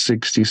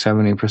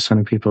 60-70%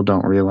 of people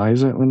don't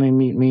realize it when they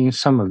meet me.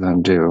 Some of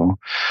them do.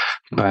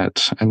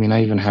 But I mean,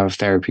 I even have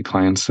therapy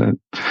clients that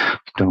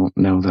don't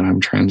know that I'm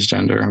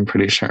transgender, I'm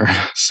pretty sure.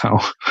 So,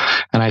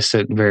 and I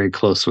sit very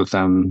close with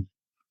them,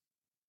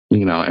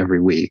 every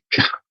week.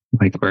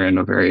 Like we're in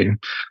a very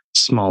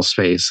small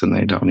space and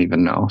they don't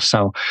even know.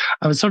 So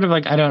I was sort of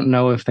like, I don't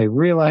know if they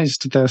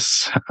realized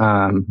this.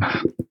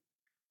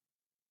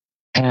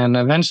 And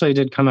eventually I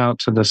did come out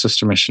to the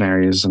sister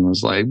missionaries and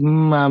was like,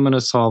 I'm going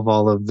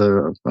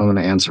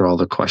to answer all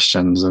the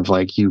questions of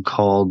like, you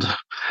called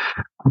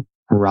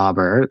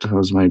Robert, who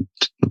was my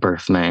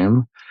birth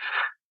name,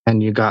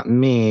 and you got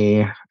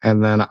me.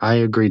 And then I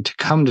agreed to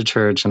come to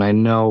church, and I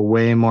know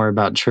way more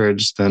about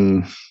church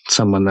than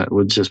someone that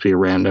would just be a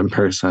random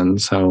person.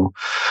 So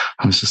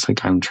I was just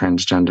like, I'm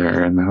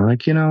transgender. And they're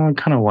like, I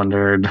kind of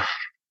wondered.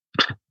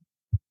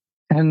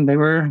 And they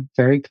were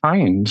very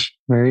kind,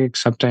 very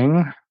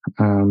accepting.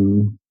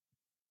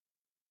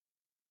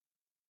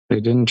 They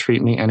didn't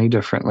treat me any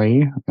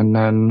differently. And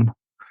then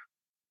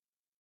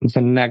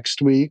the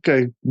next week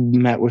I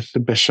met with the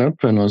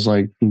bishop and was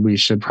like, we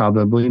should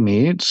probably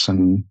meet.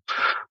 And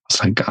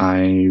it's like,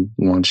 I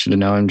want you to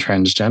know I'm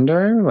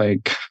transgender.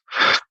 Like,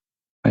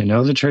 I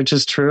know the church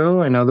is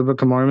true. I know the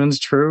Book of Mormon's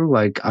true.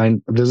 Like,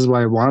 this is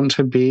where I want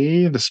to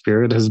be. The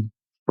Spirit has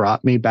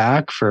brought me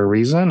back for a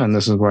reason, and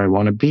this is where I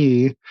want to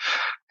be.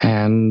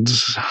 And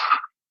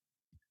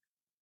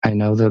I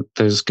know that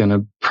there's going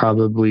to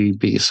probably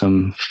be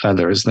some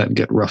feathers that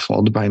get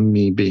ruffled by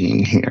me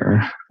being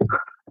here.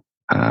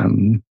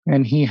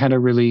 And he had a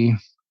really,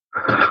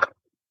 I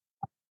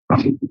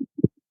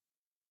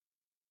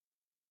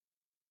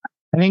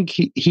think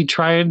he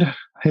tried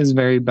his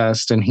very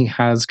best, and he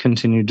has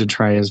continued to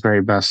try his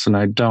very best. And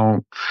I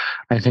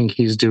think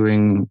he's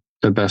doing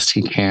the best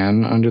he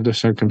can under the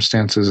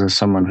circumstances as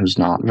someone who's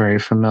not very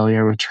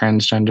familiar with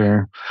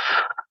transgender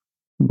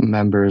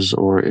members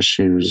or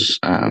issues.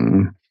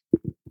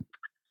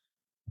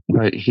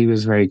 But he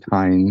was very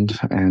kind.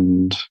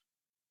 And,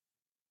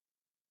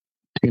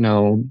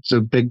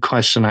 the big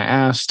question I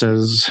asked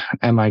is,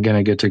 am I going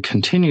to get to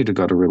continue to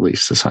go to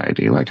Relief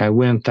Society? Like, I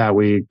went that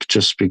week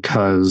just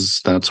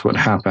because that's what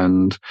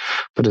happened.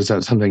 But is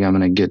that something I'm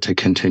going to get to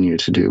continue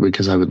to do?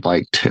 Because I would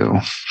like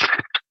to.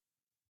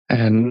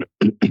 And,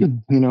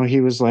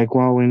 he was like,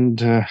 well, we need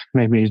to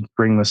maybe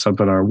bring this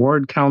up at our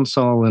ward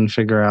council and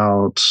figure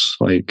out,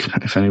 like,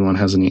 if anyone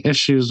has any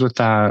issues with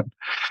that.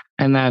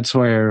 And that's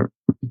where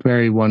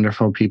very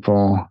wonderful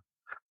people,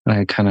 and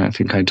I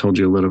think I told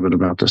you a little bit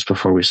about this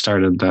before we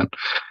started, that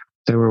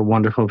there were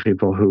wonderful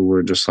people who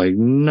were just like,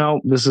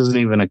 nope, this isn't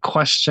even a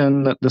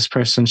question that this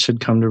person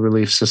should come to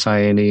Relief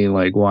Society.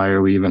 Like, why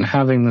are we even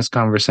having this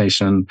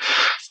conversation?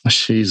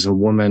 She's a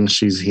woman.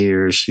 She's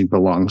here. She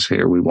belongs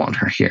here. We want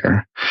her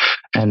here.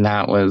 And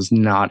that was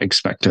not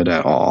expected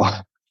at all.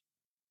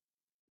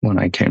 When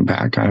I came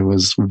back, I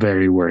was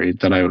very worried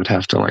that I would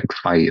have to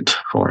fight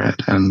for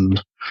it.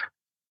 And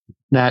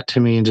that to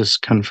me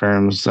just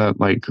confirms that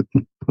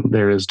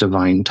there is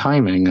divine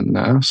timing in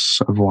this,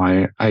 of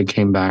why I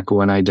came back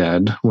when I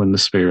did, when the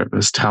Spirit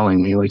was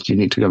telling me, you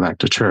need to go back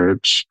to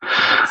church.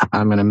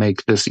 I'm going to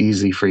make this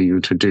easy for you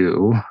to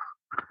do,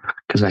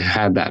 because I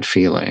had that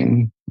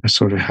feeling. I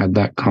sort of had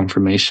that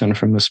confirmation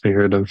from the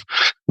Spirit of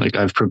we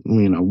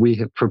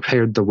have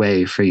prepared the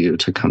way for you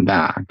to come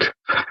back.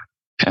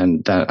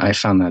 And that I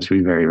found that to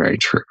be very, very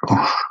true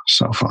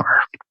so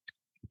far.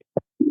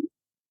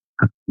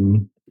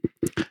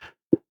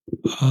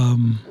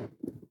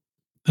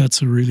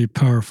 That's a really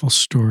powerful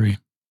story.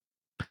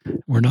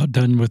 We're not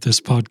done with this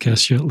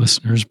podcast yet,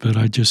 listeners, but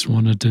I just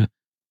wanted to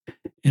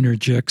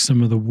interject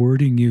some of the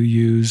wording you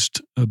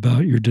used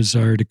about your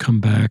desire to come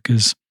back.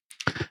 Is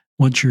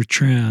once you're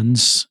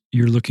trans,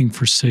 you're looking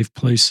for safe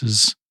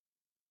places.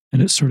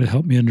 And it sort of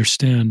helped me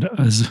understand,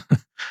 as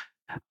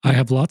I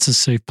have lots of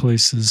safe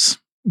places,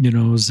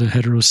 as a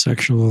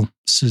heterosexual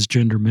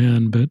cisgender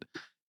man, but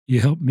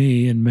you help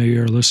me and maybe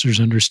our listeners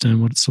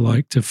understand what it's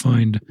like to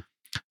find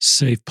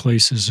safe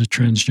places as a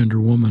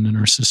transgender woman in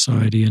our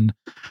society. And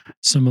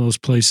some of those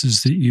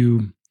places that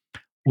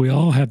we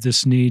all have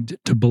this need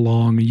to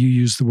belong. You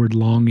use the word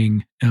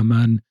longing,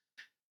 Emma,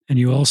 and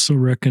you also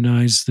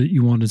recognize that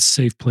you wanted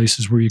safe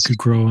places where you could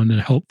grow in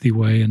a healthy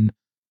way.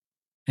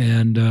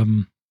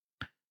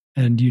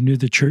 And you knew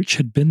the church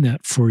had been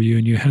that for you,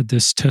 and you had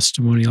this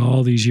testimony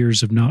all these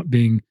years of not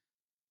being,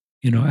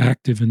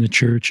 active in the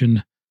church,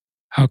 and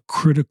how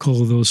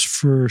critical those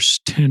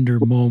first tender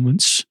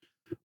moments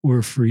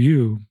were for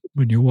you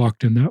when you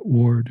walked in that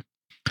ward,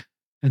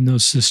 and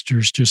those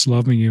sisters just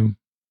loving you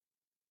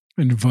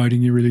and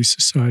inviting you to Relief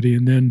Society.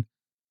 And then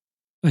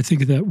I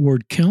think of that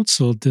ward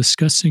council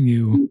discussing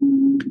you.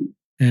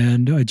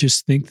 And I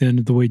just think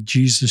then the way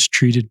Jesus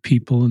treated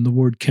people in the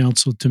ward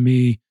council, to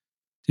me,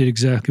 did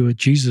exactly what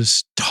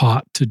Jesus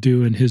taught to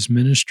do in his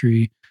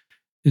ministry.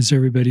 Is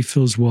everybody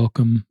feels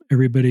welcome.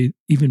 Everybody,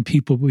 even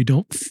people we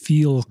don't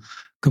feel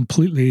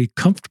completely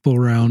comfortable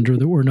around, or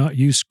that we're not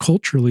used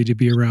culturally to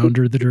be around,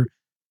 or that are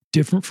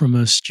different from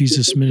us.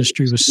 Jesus'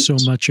 ministry was so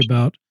much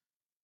about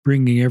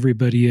bringing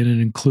everybody in, and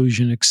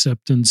inclusion,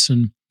 acceptance.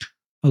 And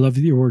I love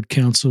that your ward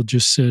council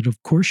just said,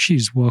 of course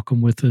she's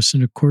welcome with us,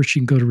 and of course she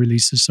can go to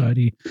Relief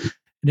Society.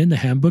 And in the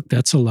handbook,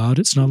 that's allowed.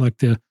 It's not like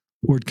the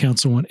ward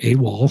council went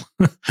AWOL.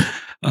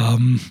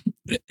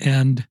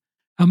 And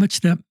how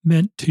much that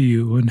meant to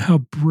you, and how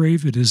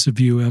brave it is of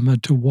you, Emma,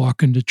 to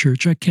walk into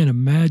church. I can't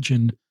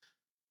imagine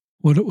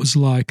what it was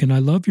like. And I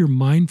love your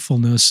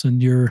mindfulness,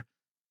 and you're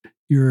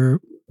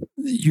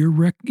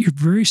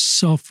very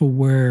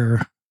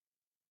self-aware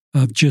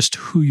of just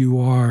who you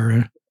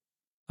are.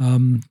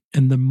 And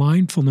the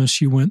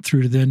mindfulness you went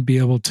through to then be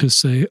able to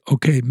say,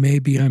 okay,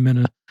 maybe I'm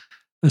in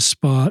a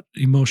spot,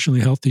 emotionally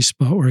healthy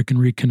spot, where I can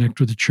reconnect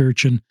with the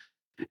church and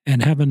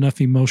have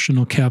enough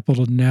emotional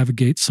capital to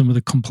navigate some of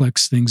the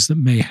complex things that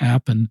may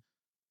happen,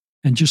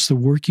 and just the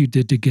work you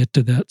did to get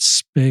to that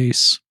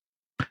space.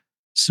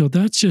 So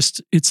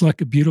it's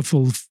like a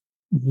beautiful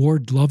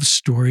ward love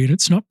story, and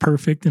it's not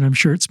perfect, and I'm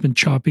sure it's been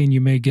choppy, and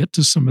you may get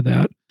to some of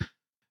that,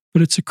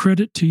 but it's a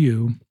credit to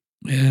you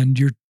and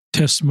your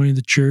testimony of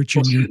the church,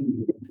 and your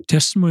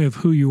testimony of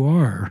who you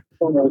are,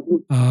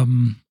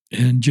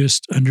 and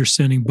just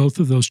understanding both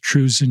of those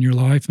truths in your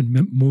life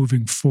and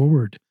moving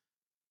forward.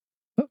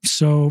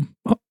 So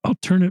I'll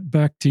turn it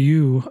back to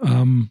you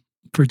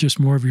for just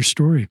more of your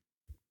story.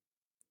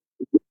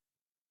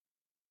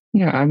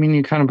 Yeah, I mean,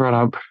 you kind of brought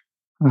up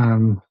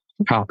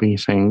copy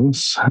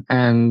things,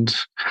 and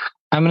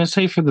I'm going to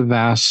say for the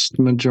vast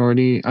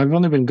majority, I've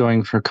only been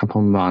going for a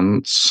couple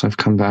months. I've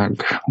come back.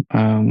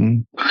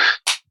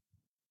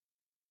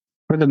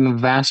 For the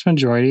vast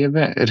majority of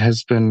it, it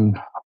has been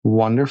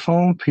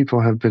wonderful.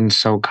 People have been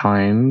so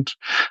kind.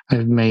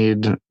 I've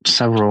made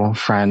several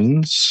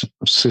friends,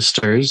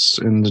 sisters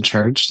in the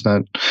church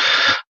that,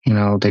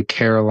 they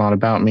care a lot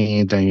about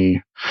me.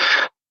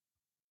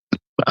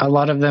 A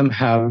lot of them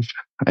have,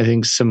 I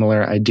think,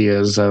 similar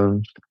ideas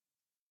of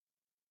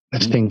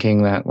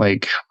thinking that,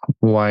 like,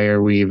 why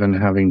are we even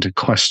having to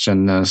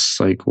question this?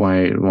 Like,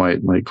 why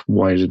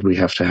did we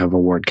have to have a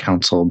ward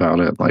council about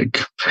it?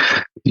 Like,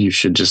 you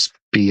should just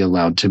be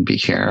allowed to be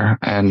here.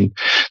 And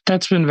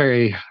that's been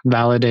very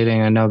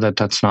validating. I know that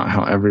that's not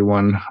how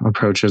everyone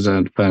approaches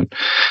it, but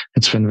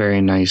it's been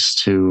very nice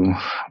to,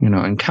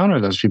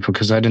 encounter those people,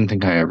 because I didn't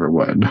think I ever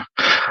would.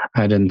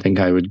 I didn't think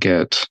I would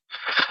get,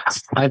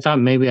 I thought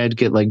maybe I'd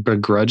get like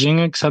begrudging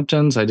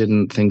acceptance. I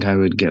didn't think I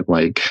would get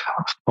like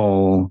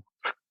full,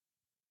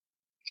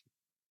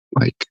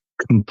 like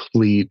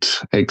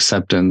complete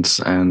acceptance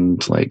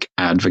and like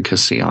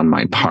advocacy on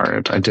my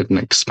part. I didn't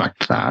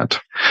expect that.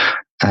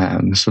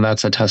 So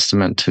that's a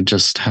testament to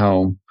just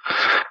how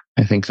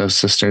I think those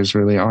sisters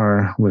really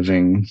are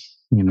living,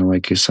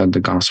 like you said, the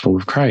gospel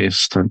of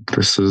Christ, that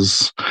this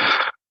is,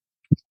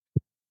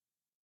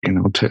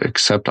 to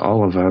accept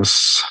all of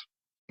us,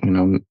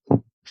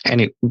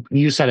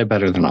 you said it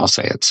better than I'll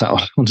say it, so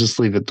I'll just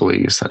leave it the way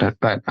you said it.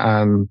 But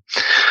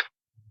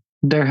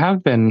there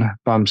have been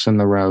bumps in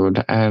the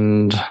road,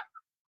 and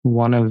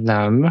one of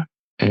them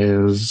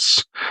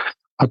is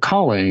a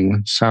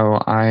calling.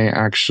 So I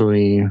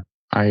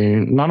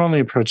not only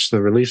approached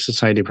the Relief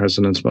Society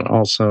presidents, but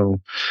also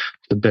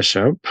the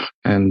bishop,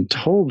 and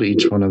told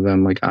each one of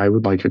them, like, I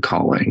would like a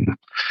calling.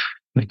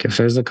 Like, if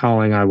there's a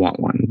calling, I want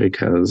one,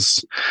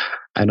 because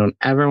I don't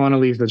ever want to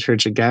leave the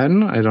church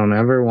again. I don't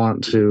ever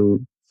want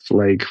to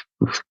like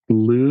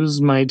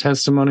lose my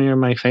testimony or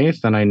my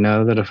faith, then I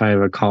know that if I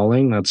have a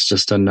calling, that's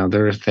just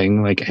another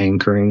thing like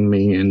anchoring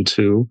me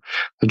into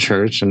the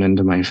church and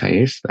into my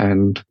faith.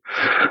 And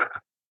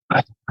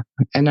I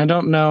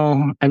don't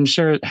know, I'm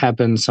sure it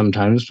happens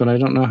sometimes, but I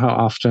don't know how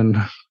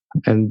often.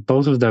 And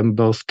both of them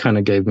both kind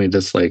of gave me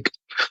this like,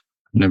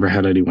 never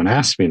had anyone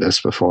ask me this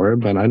before,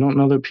 but I don't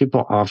know that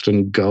people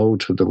often go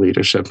to the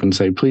leadership and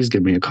say, please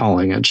give me a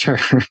calling at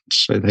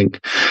church. I think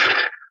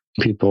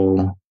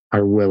people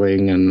are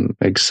willing and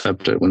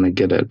accept it when they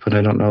get it, but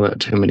I don't know that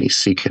too many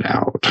seek it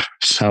out.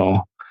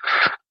 So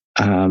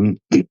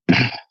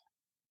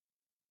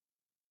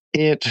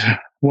it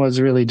was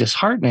really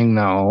disheartening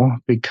though,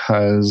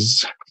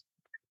 because,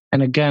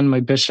 and again, my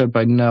bishop,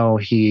 I know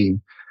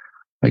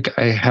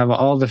I have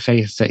all the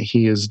faith that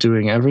he is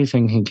doing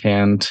everything he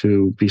can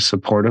to be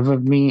supportive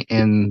of me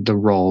in the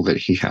role that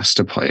he has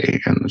to play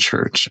in the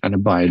church and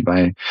abide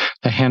by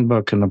the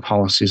handbook and the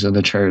policies of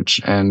the church.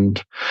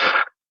 And,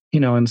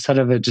 instead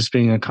of it just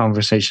being a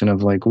conversation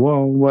of like,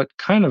 well, what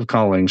kind of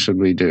calling should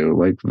we do?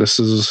 Like, this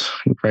is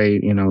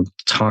right,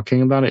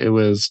 talking about it. It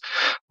was,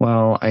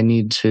 well, I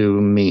need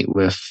to meet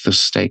with the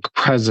stake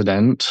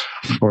president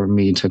for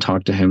me to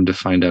talk to him to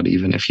find out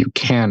even if you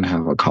can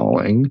have a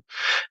calling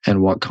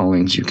and what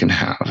callings you can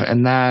have.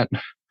 And that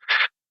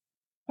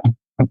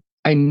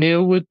I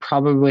knew would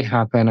probably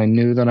happen. I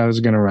knew that I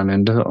was going to run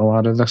into a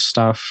lot of this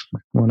stuff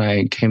when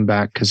I came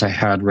back, because I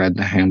had read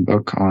the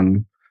handbook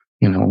on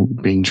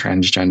being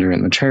transgender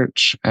in the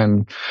church.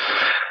 And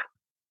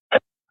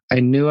I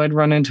knew I'd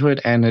run into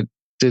it, and it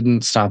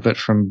didn't stop it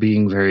from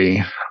being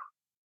very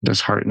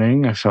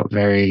disheartening. I felt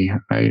I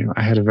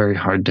had a very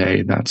hard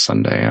day that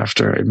Sunday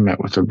after I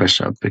met with the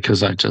bishop,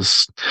 because I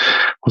just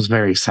was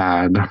very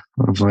sad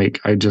of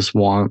like, I just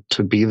want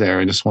to be there.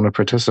 I just want to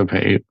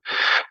participate.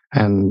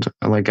 And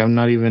like, I'm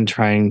not even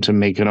trying to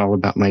make it all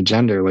about my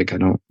gender. Like,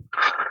 I'm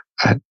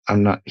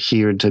not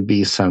here to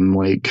be some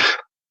like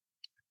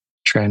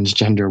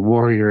transgender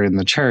warrior in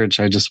the church.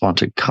 I just want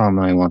to come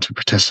and I want to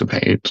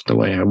participate the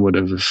way I would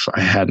have if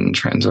I hadn't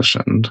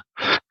transitioned.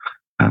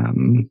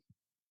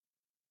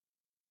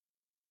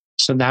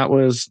 So that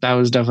was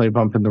definitely a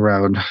bump in the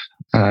road.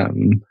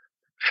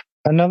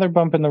 Another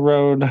bump in the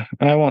road,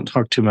 and I won't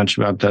talk too much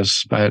about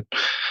this, but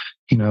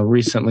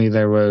recently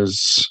there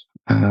was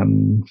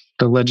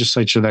the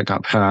legislature that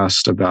got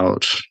passed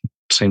about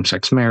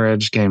same-sex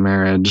marriage, gay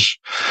marriage,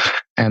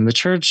 and the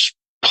church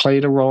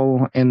played a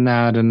role in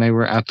that, and there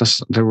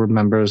were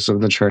members of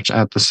the church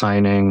at the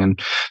signing,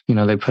 and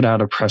they put out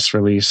a press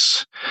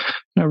release,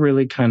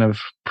 really kind of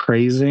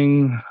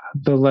praising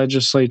the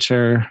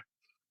legislature.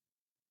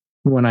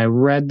 When I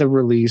read the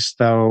release,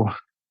 though,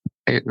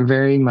 it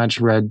very much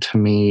read to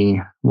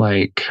me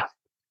like,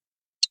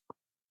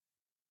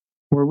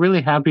 we're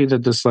really happy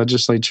that this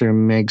legislature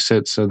makes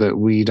it so that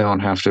we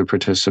don't have to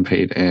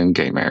participate in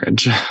gay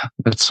marriage.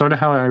 That's sort of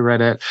how I read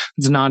it.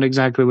 It's not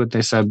exactly what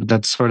they said, but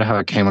that's sort of how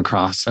it came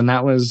across. And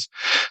that was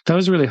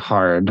really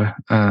hard,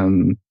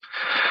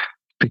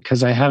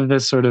 because I have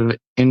this sort of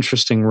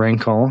interesting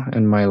wrinkle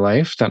in my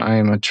life that I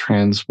am a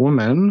trans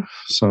woman.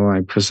 So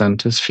I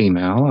present as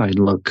female. I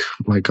look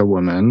like a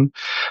woman,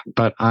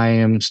 but I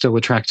am still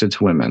attracted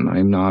to women.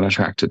 I'm not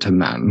attracted to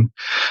men.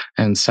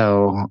 And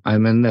so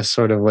I'm in this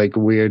sort of like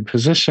weird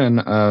position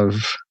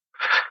of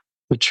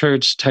the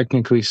church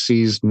technically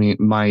sees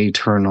my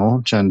eternal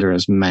gender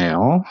as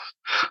male.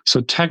 So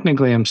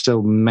technically I'm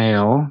still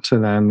male to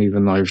them,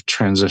 even though I've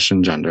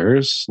transitioned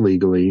genders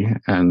legally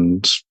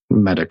and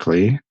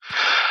medically.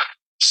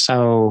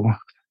 So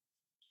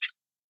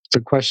the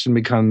question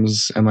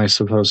becomes, am I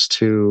supposed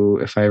to,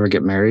 if I ever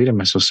get married,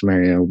 am I supposed to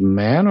marry a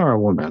man or a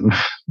woman?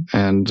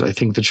 And I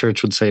think the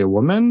church would say a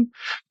woman,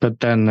 but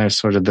then there's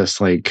sort of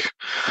this like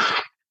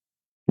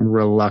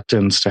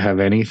reluctance to have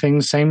anything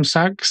same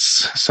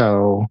sex.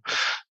 So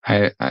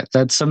I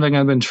that's something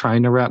I've been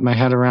trying to wrap my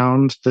head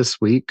around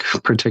this week,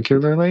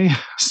 particularly.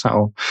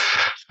 So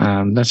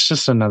that's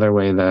just another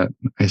way that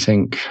I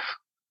think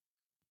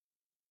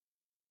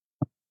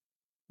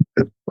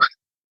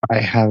I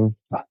have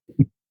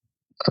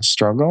a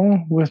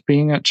struggle with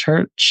being at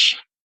church.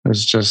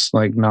 Is just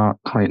like not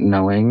quite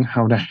knowing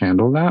how to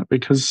handle that,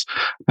 because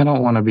I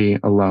don't want to be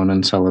alone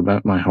and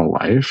celibate my whole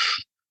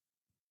life.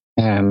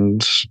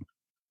 And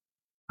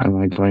am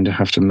I going to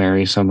have to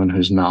marry someone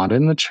who's not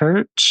in the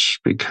church,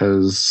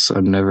 because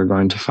I'm never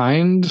going to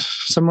find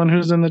someone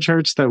who's in the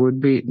church that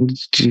would be,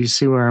 do you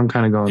see where I'm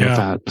kind of going with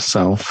that?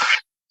 So,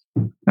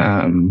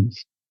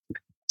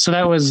 so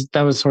that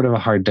was sort of a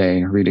hard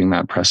day reading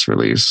that press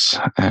release.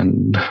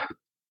 And,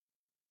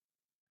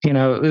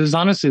 it was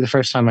honestly the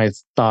first time I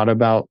thought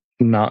about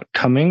not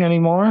coming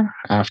anymore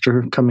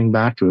after coming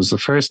back. It was the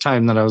first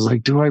time that I was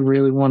like, do I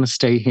really want to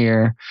stay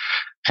here?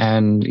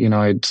 And,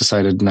 I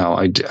decided, no,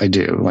 I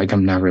do. Like,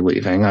 I'm never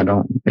leaving. I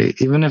don't,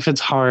 even if it's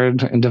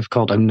hard and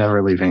difficult, I'm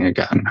never leaving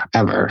again,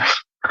 ever.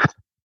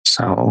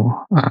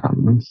 So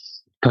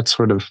that's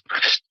sort of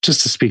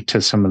just to speak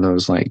to some of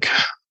those like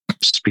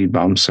speed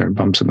bumps or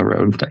bumps in the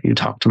road that you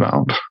talked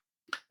about.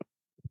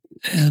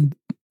 And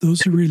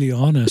those are really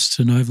honest.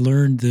 And I've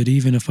learned that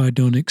even if I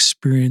don't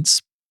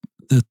experience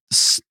the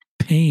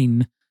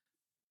pain,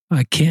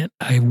 I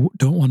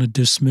don't want to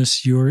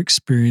dismiss your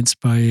experience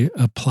by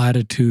a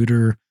platitude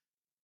or,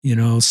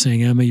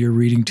 saying, Emma, you're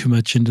reading too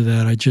much into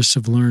that. I just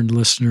have learned,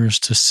 listeners,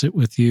 to sit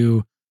with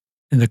you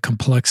in the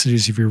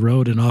complexities of your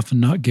road and often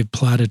not give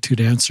platitude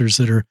answers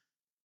that are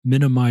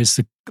minimize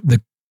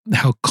the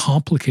how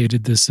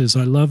complicated this is.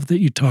 I love that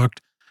you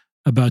talked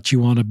about you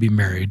want to be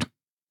married.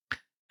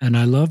 And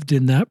I loved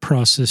in that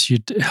process, you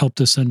helped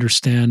us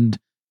understand,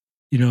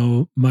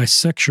 my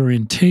sexual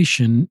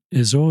orientation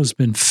has always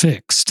been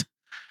fixed.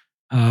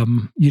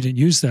 You didn't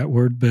use that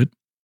word, but,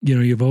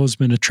 you've always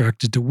been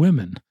attracted to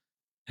women.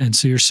 And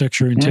so your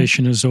sexual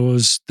orientation is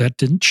always, that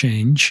didn't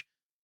change.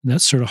 And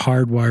that's sort of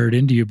hardwired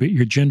into you. But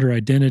your gender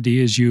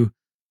identity, as you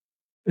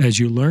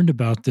learned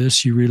about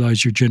this, you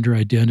realize your gender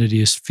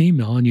identity is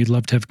female and you'd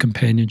love to have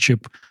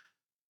companionship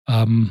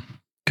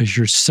because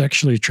you're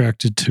sexually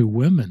attracted to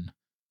women.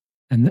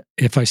 And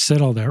if I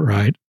said all that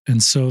right.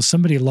 And so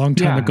somebody a long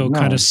time ago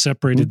kind of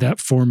separated that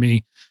for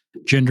me.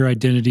 Gender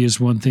identity is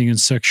one thing and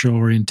sexual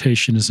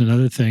orientation is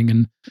another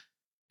thing.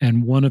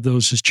 And one of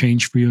those has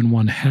changed for you and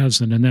one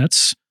hasn't. And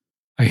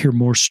I hear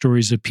more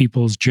stories of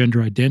people's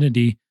gender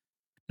identity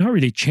not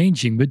really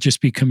changing, but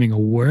just becoming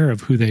aware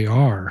of who they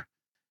are.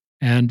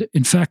 And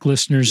in fact,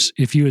 listeners,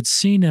 if you had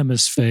seen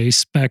Emma's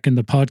face back in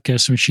the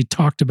podcast when she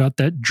talked about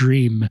that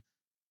dream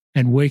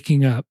and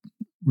waking up,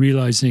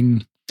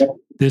 realizing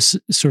this,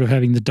 sort of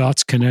having the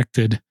dots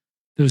connected,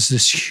 there was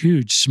this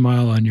huge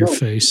smile on your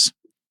face.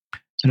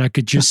 And I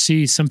could just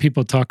see some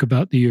people talk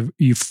about the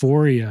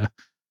euphoria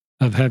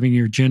of having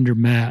your gender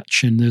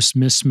match and this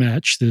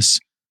mismatch, this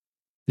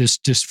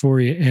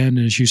dysphoria end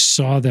as you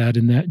saw that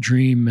in that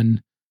dream.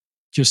 And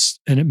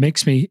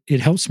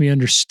it helps me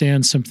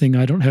understand something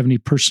I don't have any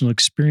personal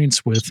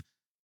experience with,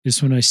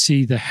 is when I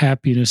see the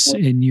happiness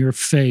in your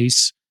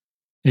face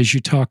as you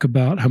talk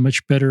about how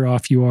much better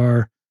off you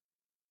are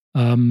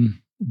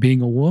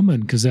being a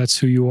woman, because that's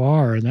who you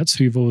are and that's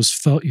who you've always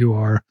felt you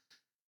are.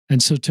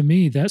 And so to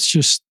me, that's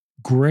just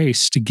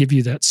grace to give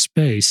you that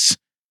space.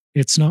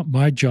 It's not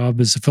my job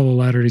as a fellow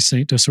Latter-day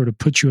Saint to sort of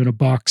put you in a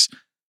box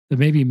that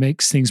maybe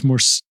makes things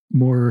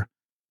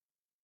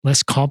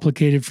less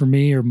complicated for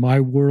me or my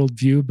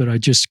worldview, but I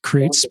just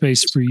create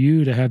space for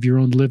you to have your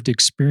own lived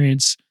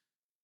experience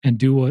and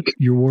do what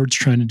your word's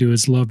trying to do,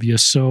 is love you.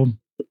 So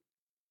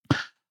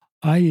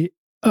and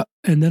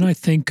then I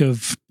think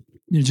of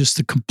just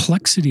the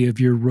complexity of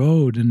your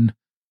road and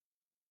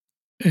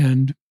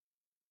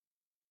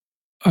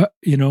I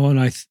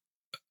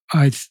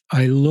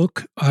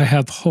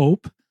have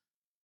hope.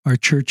 Our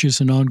church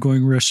is an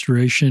ongoing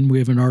restoration. We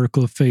have an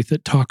article of faith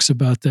that talks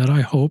about that.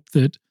 I hope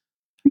that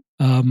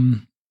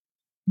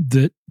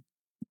that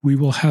we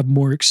will have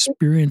more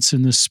experience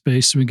in this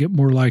space and we get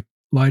more light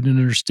and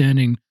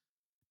understanding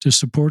to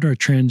support our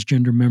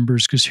transgender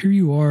members. Because here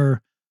you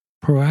are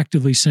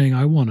proactively saying,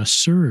 I want to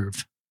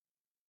serve.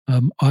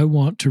 I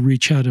want to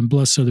reach out and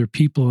bless other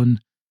people.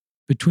 And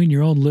between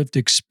your own lived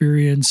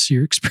experience,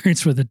 your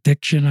experience with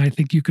addiction, I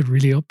think you could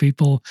really help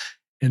people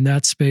in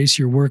that space.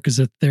 Your work as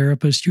a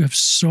therapist, you have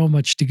so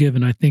much to give.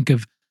 And I think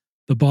of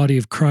the body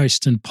of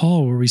Christ and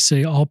Paul, where we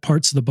say all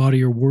parts of the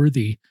body are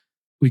worthy.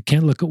 We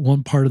can't look at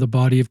one part of the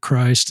body of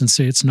Christ and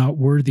say it's not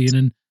worthy.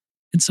 And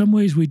in some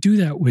ways, we do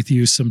that with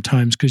you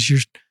sometimes because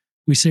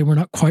we say we're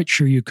not quite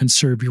sure you can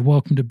serve. You're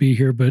welcome to be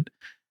here,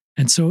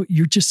 and so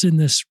you're just in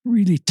this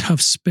really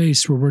tough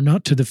space where we're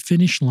not to the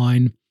finish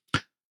line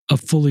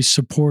of fully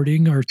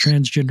supporting our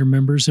transgender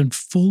members and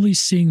fully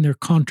seeing their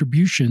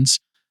contributions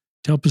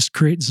to help us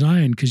create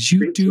Zion, because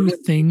you do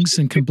things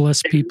and can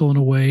bless people in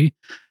a way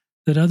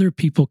that other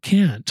people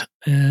can't.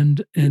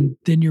 And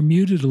then you're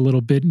muted a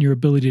little bit in your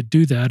ability to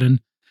do that.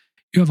 And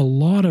you have a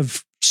lot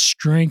of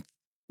strength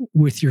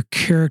with your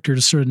character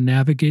to sort of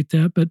navigate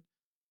that. But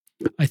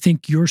I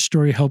think your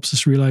story helps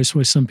us realize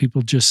why some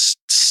people just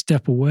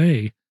step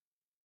away.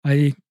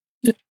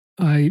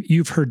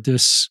 You've heard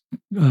this,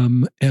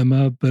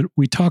 Emma, but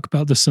we talk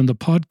about this on the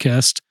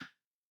podcast.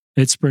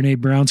 It's Brene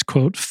Brown's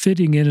quote: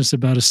 fitting in is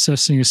about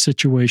assessing a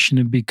situation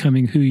and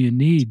becoming who you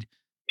need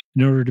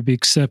in order to be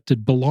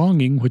accepted.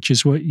 Belonging, which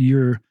is what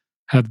you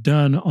have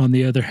done, on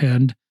the other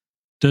hand,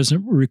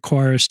 doesn't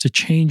require us to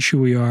change who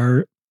we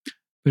are,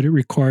 but it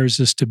requires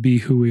us to be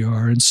who we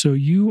are. And so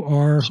you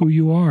are who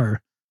you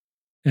are.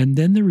 And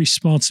then the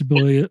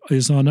responsibility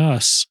is on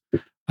us.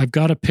 I've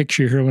got a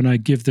picture here when I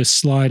give this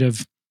slide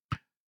of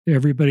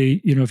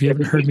everybody, if you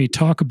haven't heard me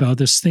talk about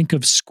this, think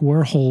of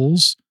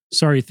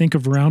think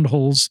of round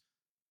holes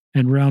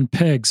and round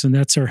pegs, and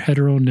that's our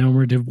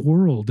heteronormative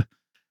world.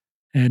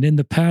 And in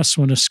the past,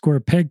 when a square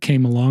peg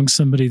came along,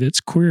 somebody that's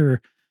queer,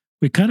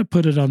 we kind of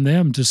put it on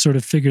them to sort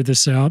of figure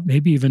this out,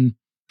 maybe even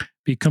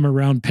become a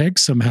round peg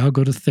somehow,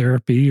 go to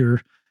therapy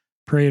or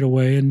pray it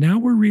away. And now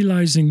we're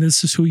realizing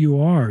this is who you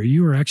are.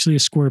 You are actually a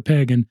square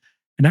peg. And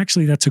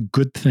actually, that's a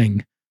good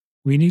thing.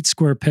 We need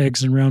square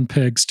pegs and round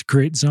pegs to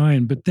create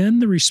Zion. But then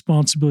the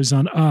responsibility is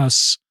on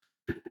us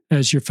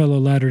as your fellow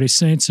Latter-day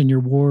Saints in your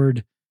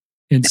ward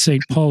And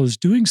St. Paul is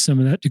doing some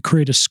of that to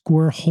create a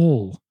square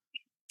hole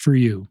for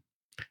you.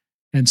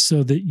 And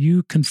so that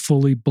you can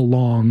fully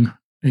belong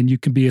and you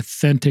can be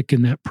authentic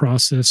in that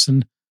process.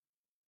 And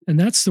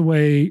that's the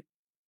way,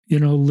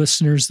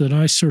 listeners, that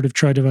I sort of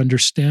try to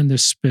understand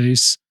this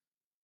space,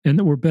 and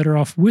that we're better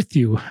off with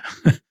you.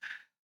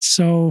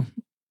 So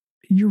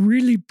you're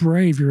really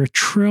brave. You're a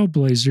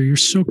trailblazer. You're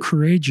so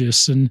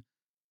courageous.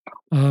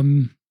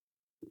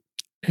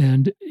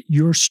 And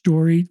your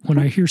story, when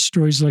I hear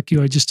stories like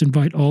you, I just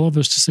invite all of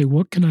us to say,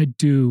 what can I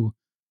do?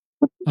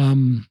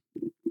 I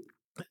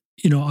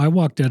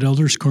walked at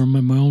Elders Quorum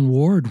in my own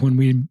ward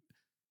when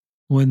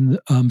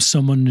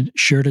someone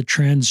shared a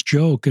trans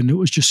joke, and it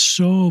was just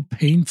so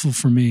painful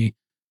for me.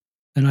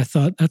 And I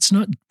thought, that's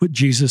not what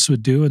Jesus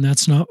would do, and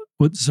that's not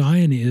what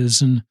Zion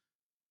is. And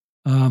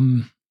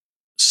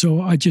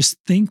so I just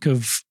think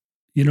of,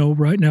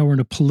 right now we're in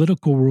a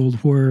political world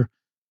where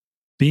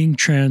being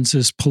trans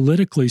is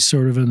politically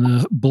sort of in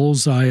the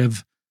bullseye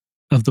of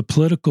the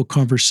political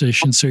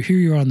conversation. So here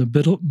you're on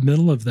the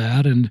middle of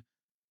that, and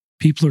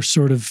people are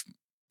sort of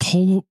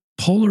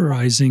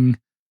polarizing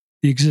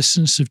the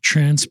existence of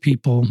trans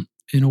people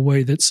in a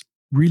way that's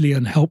really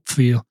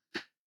unhelpful.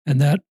 And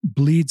that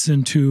bleeds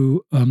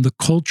into the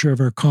culture of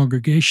our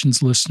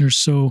congregations, listeners.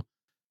 So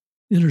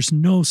there's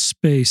no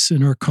space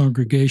in our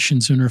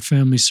congregations, in our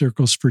family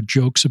circles, for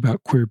jokes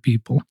about queer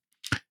people.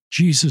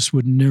 Jesus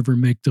would never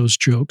make those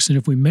jokes. And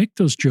if we make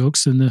those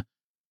jokes, then the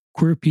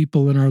queer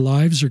people in our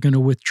lives are going to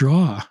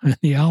withdraw. And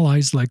the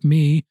allies like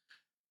me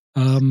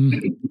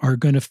are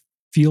going to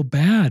feel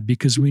bad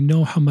because we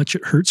know how much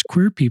it hurts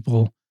queer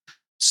people.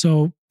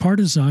 So part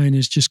of Zion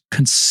is just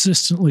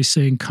consistently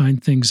saying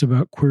kind things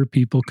about queer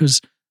people,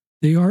 because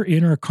they are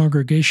in our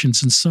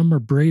congregations, and some are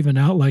brave and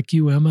out like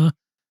you, Emma,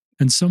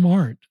 and some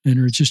aren't, and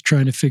are just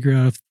trying to figure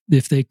out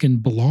if they can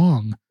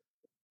belong,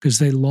 because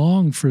they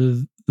long for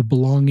the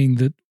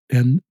belonging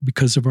and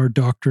because of our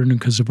doctrine and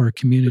because of our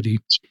community.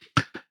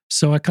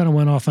 So I kind of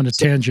went off on a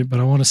tangent, but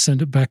I want to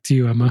send it back to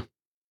you, Emma.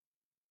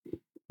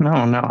 No,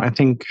 I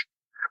think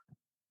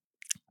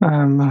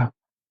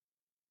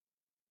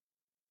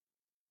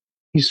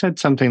you said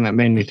something that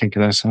made me think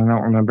of this. I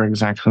don't remember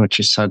exactly what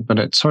you said, but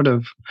it sort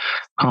of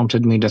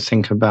prompted me to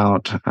think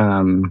about.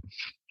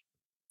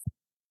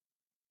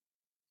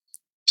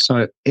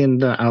 So in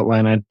the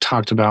outline, I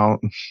talked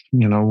about,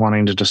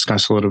 wanting to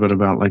discuss a little bit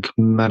about like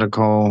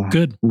medical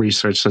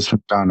research that's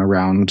been done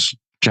around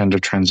gender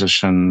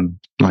transition,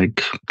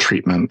 like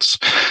treatments.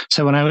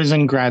 So when I was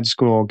in grad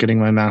school getting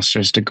my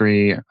master's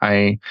degree,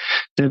 I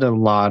did a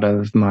lot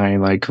of my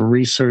like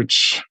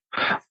research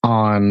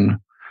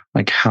on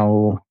like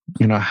how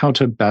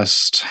to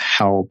best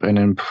help and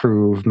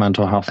improve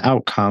mental health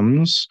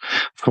outcomes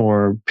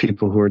for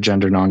people who are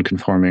gender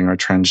nonconforming or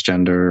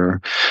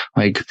transgender.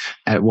 Like,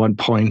 at what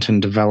point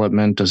in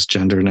development does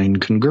gender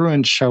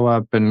incongruence show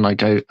up? And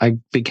like, I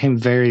became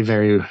very,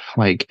 very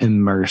like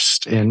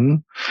immersed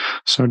in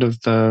sort of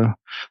the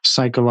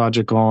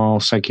psychological,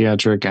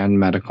 psychiatric, and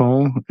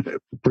medical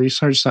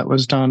research that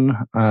was done.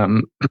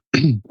 And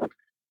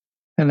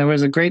there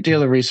was a great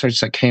deal of research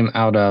that came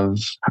out of,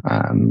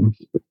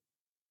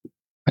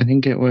 I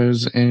think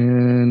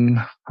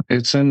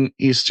it's in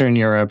Eastern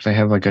Europe. They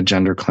have like a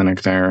gender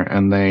clinic there,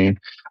 and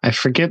I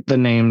forget the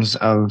names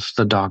of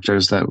the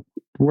doctors that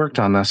worked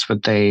on this,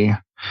 but they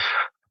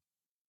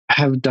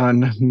have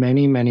done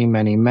many, many,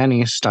 many,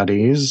 many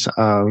studies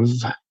of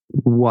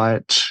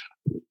what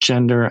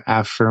gender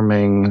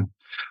affirming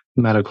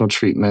medical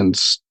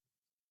treatments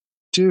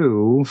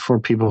do for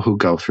people who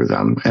go through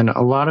them. And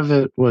a lot of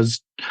it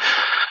was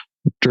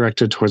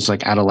directed towards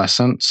like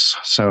adolescents.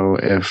 So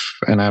if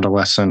an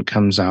adolescent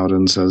comes out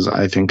and says,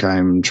 I think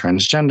I'm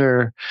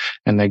transgender,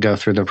 and they go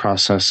through the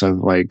process of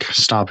like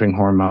stopping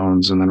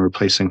hormones and then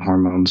replacing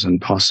hormones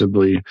and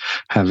possibly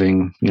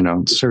having,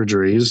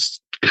 surgeries,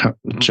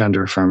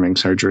 gender affirming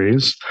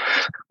surgeries,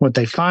 what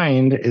they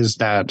find is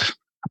that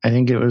I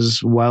think it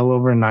was well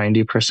over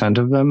 90%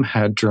 of them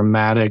had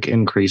dramatic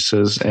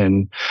increases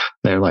in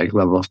their like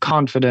level of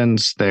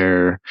confidence,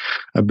 their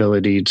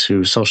ability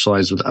to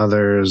socialize with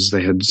others.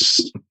 They had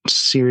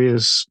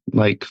serious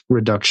like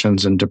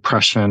reductions in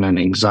depression and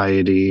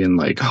anxiety and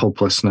like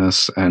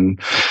hopelessness. And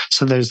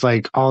so there's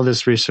like all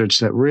this research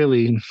that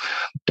really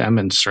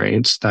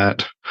demonstrates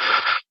that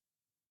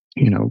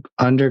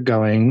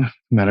undergoing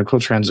medical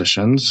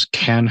transitions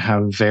can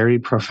have very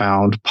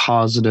profound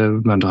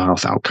positive mental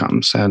health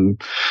outcomes.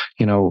 And,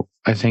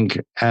 I think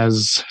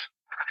as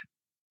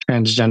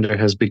transgender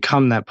has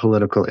become that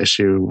political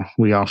issue,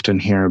 we often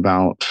hear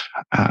about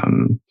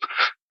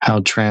how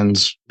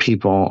trans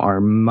people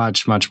are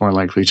much, much more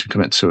likely to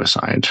commit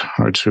suicide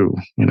or to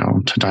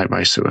die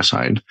by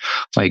suicide.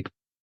 Like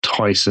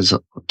twice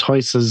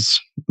as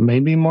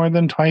maybe more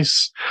than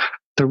twice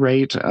the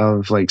rate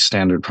of like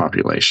standard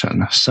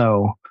population.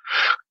 So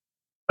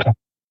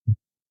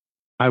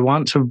I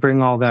want to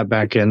bring all that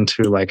back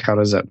into like, how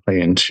does that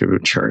play into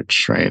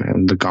church, right?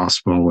 And the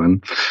gospel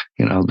and,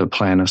 the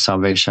plan of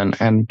salvation.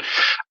 And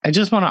I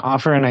just want to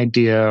offer an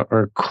idea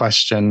or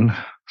question.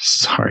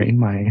 Sorry,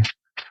 my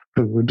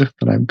food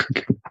that I'm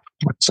cooking.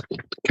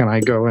 Can I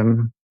go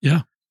in?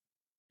 Yeah.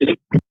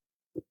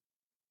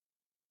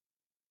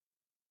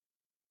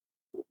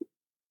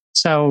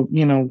 So,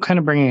 kind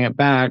of bringing it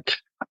back,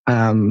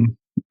 I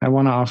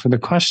want to offer the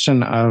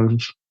question of,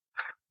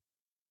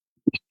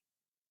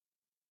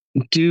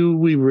 do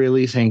we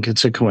really think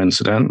it's a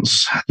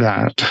coincidence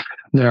that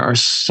there are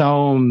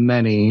so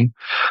many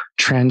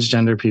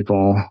transgender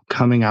people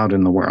coming out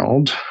in the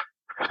world?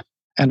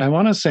 And I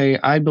want to say,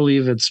 I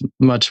believe it's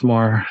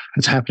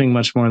happening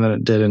much more than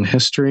it did in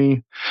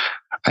history.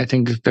 I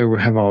think there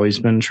have always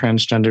been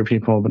transgender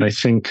people, but I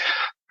think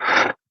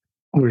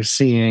we're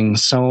seeing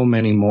so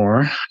many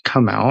more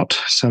come out,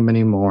 so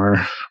many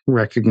more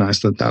recognize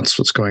that that's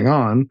what's going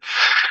on.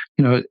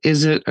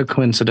 Is it a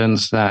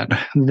coincidence that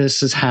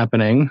this is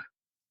happening?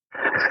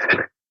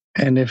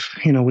 And if,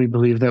 we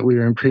believe that we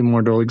are in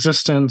premortal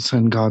existence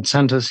and God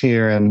sent us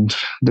here and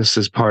this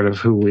is part of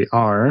who we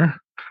are,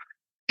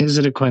 is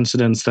it a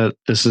coincidence that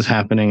this is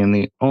happening in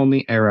the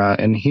only era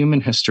in human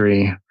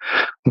history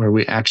where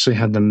we actually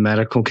had the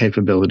medical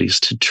capabilities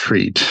to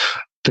treat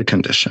the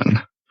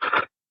condition?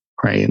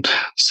 Right.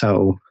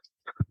 So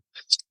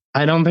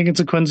I don't think it's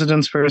a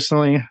coincidence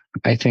personally.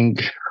 I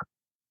think,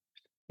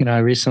 I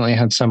recently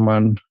had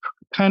someone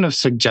kind of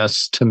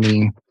suggest to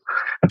me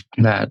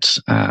that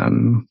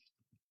I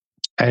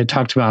had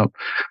talked about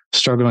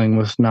struggling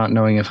with not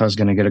knowing if I was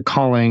going to get a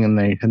calling, and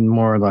they had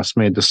more or less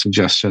made the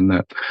suggestion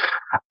that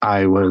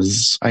I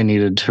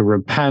needed to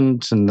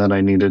repent and that I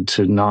needed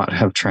to not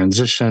have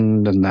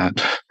transitioned, and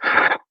that,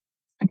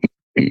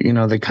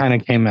 they kind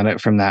of came at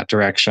it from that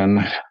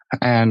direction.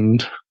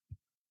 And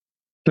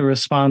the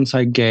response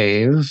I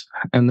gave,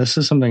 and this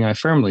is something I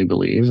firmly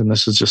believe, and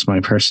this is just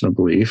my personal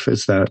belief,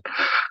 is that,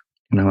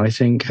 I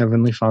think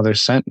Heavenly Father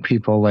sent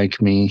people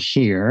like me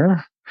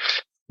here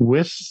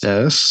with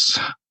this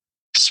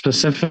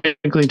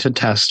specifically to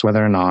test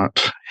whether or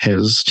not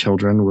his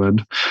children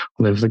would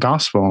live the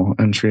gospel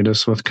and treat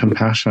us with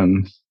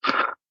compassion,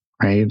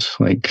 right?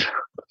 Like,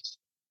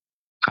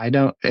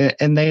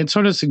 and they had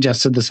sort of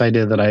suggested this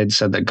idea that I had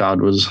said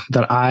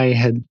that I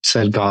had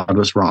said God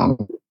was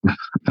wrong.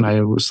 And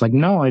I was like,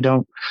 no, I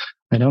don't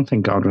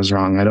think God was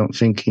wrong. I don't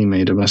think he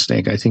made a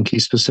mistake. I think he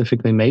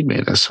specifically made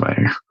me this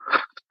way.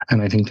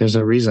 And I think there's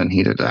a reason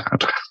he did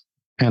that.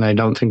 And I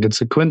don't think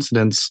it's a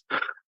coincidence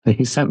that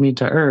he sent me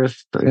to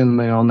Earth in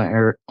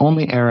the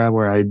only era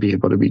where I'd be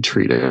able to be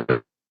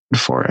treated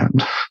for it.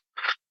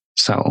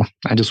 So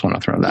I just want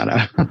to throw that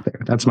out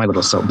there. That's my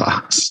little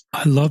soapbox.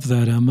 I love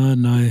that, Emma.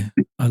 And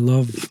I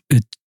love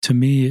it. To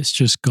me, it's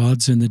just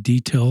God's in the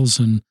details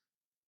and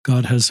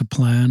God has a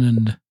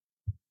plan.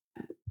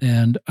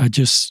 And I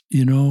just,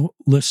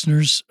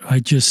 listeners, I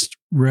just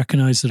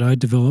recognize that I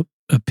develop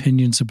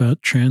opinions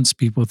about trans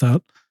people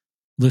without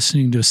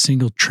listening to a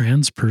single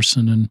trans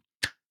person. And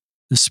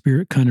the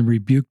Spirit kind of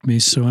rebuked me.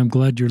 So I'm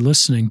glad you're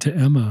listening to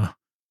Emma,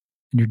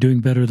 and you're doing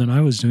better than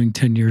I was doing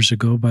 10 years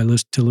ago by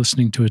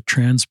listening to a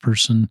trans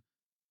person,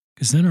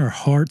 because then our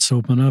hearts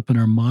open up and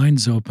our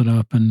minds open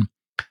up, and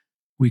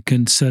we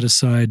can set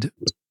aside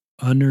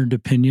unearned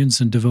opinions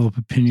and develop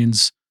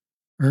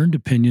earned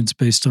opinions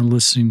based on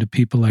listening to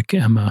people like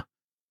Emma.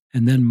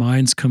 And then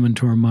ideas come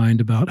into our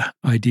mind about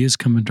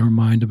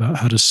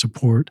how to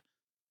support.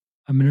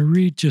 I'm going to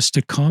read just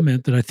a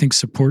comment that I think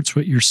supports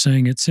what you're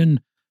saying. It's in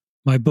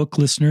my book,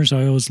 listeners.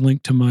 I always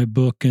link to my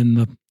book in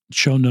the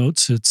show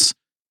notes. It's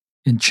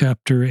in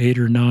chapter 8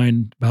 or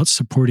 9 about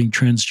supporting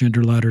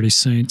transgender Latter-day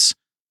Saints.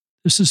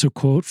 This is a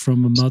quote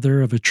from a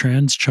mother of a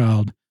trans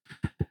child.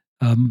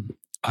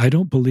 I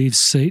don't believe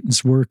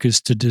Satan's work is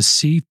to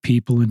deceive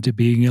people into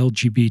being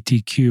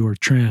LGBTQ or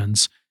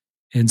trans.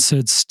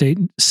 Instead,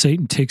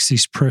 Satan takes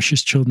these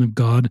precious children of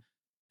God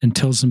and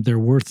tells them they're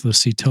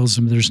worthless. He tells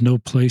them there's no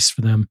place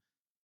for them.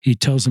 He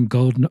tells them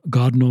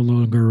God no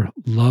longer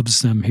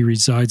loves them. He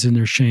resides in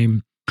their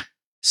shame.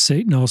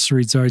 Satan also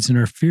resides in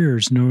our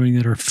fears, knowing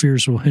that our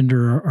fears will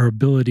hinder our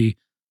ability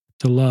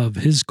to love.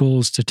 His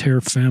goal is to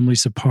tear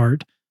families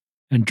apart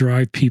and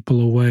drive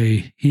people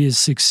away. He is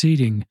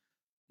succeeding,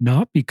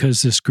 not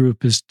because this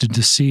group is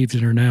deceived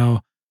and are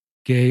now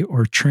gay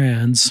or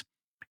trans.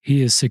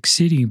 He is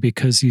succeeding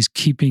because he's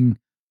keeping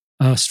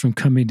us from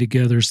coming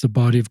together as the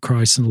body of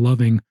Christ and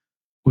loving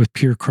with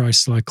pure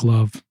Christ-like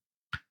love.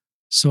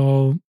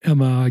 So,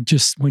 Emma,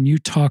 when you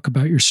talk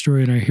about your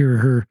story and I hear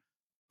her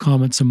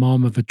comments, a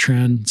mom of a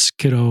trans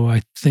kiddo,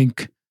 I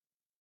think,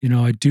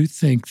 I do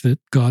think that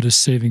God is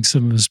saving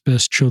some of his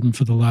best children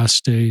for the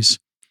last days.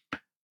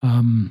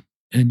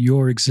 And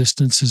your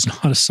existence is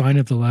not a sign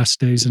of the last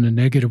days in a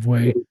negative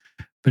way,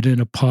 but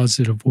in a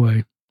positive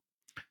way.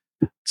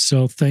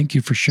 So thank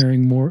you for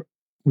sharing more.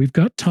 We've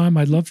got time.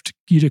 I'd love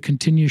you to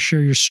continue to share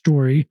your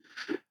story,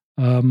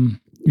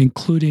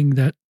 including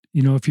that,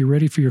 if you're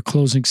ready for your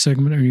closing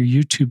segment on your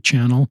YouTube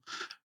channel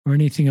or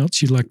anything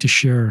else you'd like to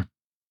share.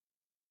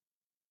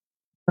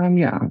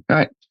 Yeah.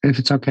 If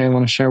it's okay, I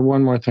want to share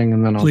one more thing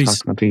and then I'll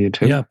talk about the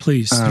YouTube. Yeah,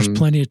 please. There's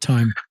plenty of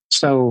time.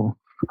 So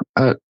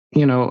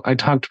I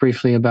talked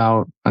briefly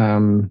about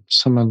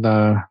some of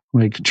the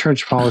like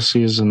church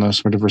policies and those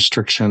sort of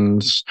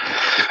restrictions.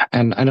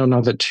 And I don't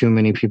know that too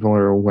many people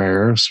are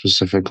aware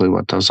specifically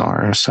what those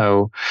are.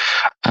 So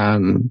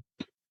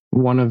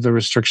one of the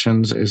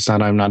restrictions is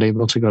that I'm not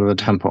able to go to the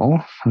temple.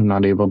 I'm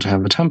not able to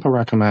have a temple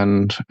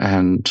recommend,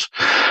 and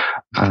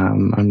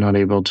I'm not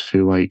able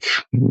to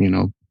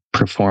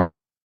perform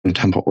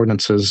temple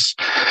ordinances.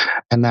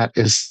 And that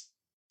is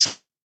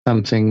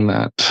something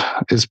that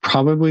is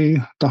probably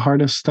the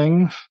hardest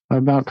thing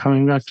about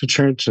coming back to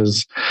church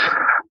is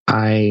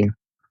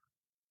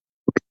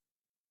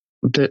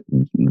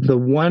the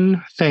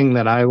one thing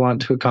that I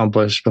want to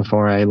accomplish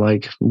before I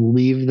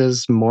leave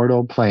this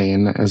mortal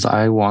plane is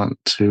I want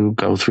to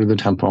go through the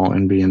temple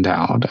and be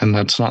endowed. And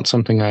that's not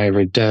something I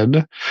ever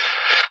did.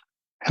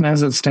 And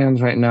as it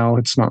stands right now,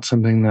 it's not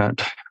something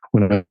that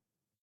would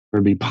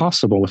ever be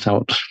possible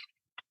without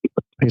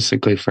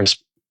basically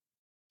first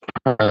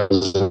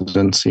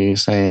presidency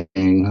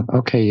saying,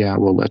 okay, yeah,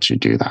 we'll let you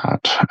do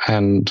that.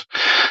 And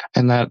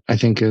that I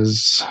think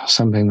is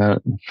something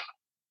that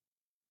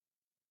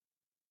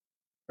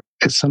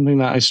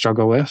I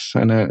struggle with.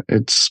 And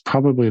it's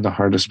probably the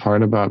hardest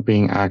part about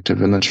being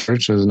active in the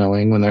church is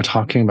knowing when they're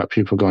talking about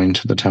people going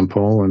to the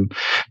temple and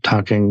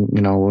talking,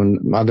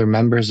 when other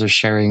members are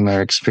sharing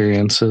their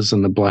experiences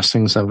and the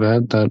blessings of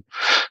it, that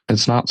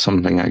it's not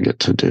something I get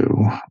to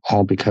do,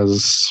 all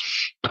because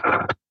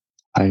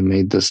I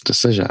made this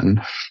decision.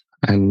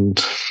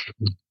 And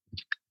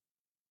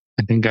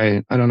I think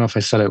I don't know if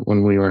I said it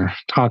when we were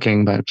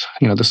talking, but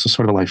this was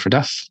sort of a life or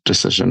death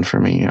decision for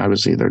me. I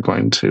was either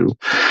going to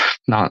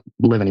not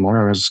live anymore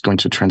or I was going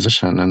to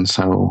transition. And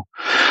so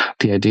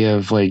the idea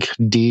of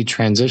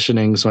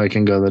detransitioning so I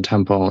can go to the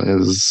temple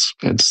it's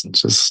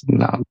just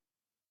not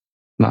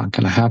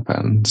going to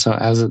happen. So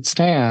as it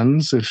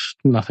stands, if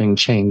nothing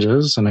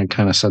changes, and I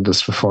kind of said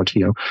this before to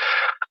you,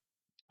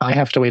 I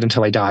have to wait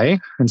until I die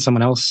and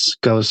someone else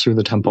goes through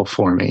the temple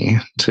for me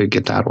to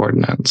get that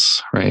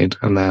ordinance, right?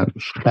 And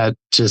that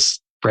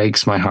just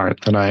breaks my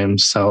heart that I am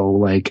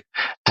so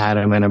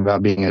adamant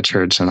about being at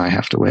church and I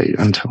have to wait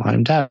until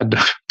I'm dead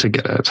to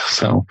get it.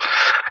 So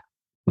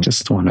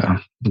just want to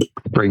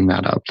bring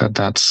that up,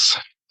 that's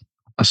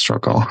a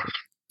struggle.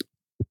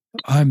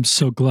 I'm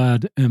so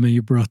glad, Emma,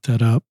 you brought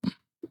that up.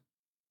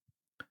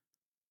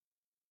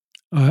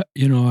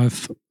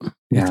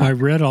 If I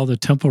read all the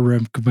temple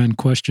recommend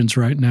questions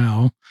right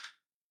now,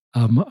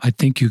 I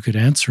think you could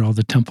answer all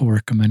the temple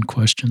recommend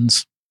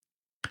questions.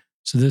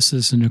 So this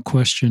isn't a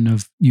question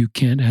of you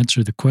can't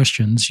answer the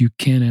questions. You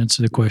can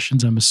answer the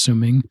questions, I'm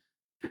assuming.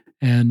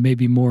 And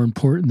maybe more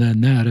important than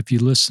that, if you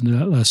listen to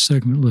that last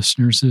segment,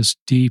 listeners, this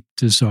deep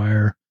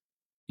desire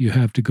you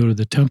have to go to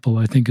the temple,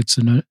 I think it's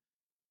an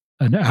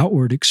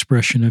outward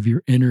expression of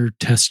your inner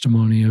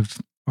testimony of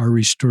our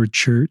restored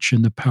church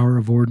and the power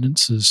of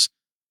ordinances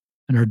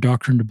and our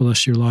doctrine to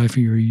bless your life,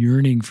 and you're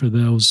yearning for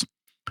those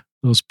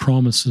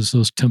promises,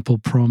 those temple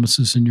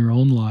promises in your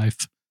own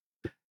life.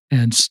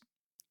 And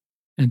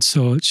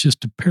so it's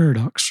just a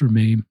paradox for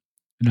me.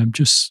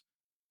 And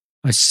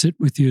I sit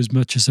with you as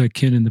much as I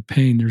can in the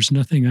pain. There's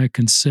nothing I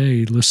can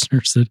say,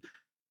 listeners, that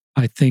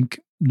I think,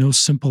 no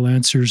simple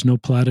answers, no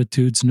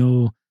platitudes,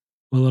 no,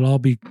 well, it'll all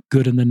be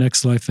good in the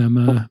next life,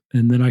 Emma,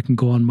 and then I can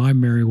go on my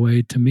merry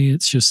way. To me,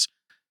 it's just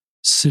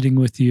sitting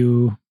with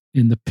you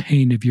in the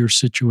pain of your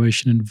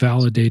situation and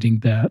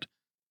validating that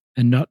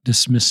and not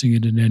dismissing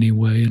it in any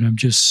way. And I'm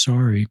just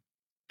sorry.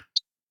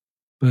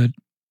 But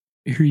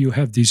here you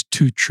have these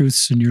two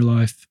truths in your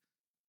life: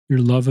 your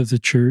love of the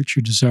church,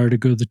 your desire to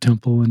go to the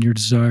temple, and your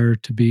desire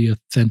to be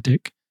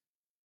authentic,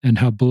 and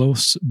how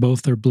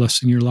both are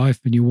blessing your life,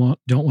 and you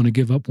don't want to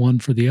give up one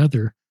for the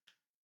other.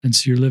 And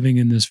so you're living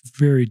in this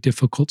very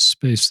difficult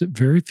space that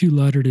very few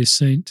Latter-day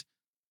Saints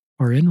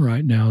are in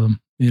right now,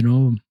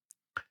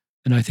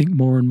 and I think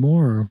more and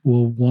more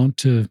will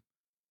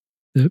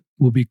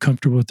be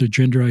comfortable with their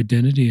gender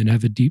identity and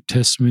have a deep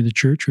testimony of the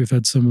church. We've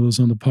had some of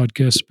those on the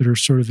podcast, but are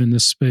sort of in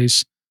this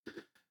space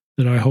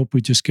that I hope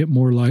we just get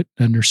more light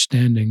and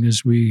understanding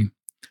as we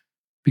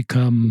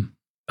become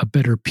a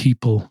better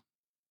people.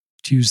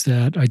 To use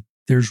that,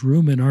 there's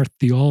room in our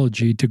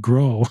theology to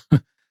grow.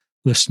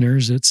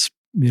 Listeners, it's,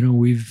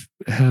 we've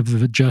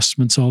have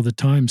adjustments all the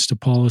times to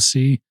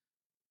policy.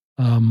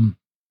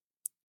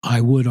 I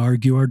would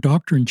argue our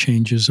doctrine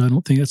changes. I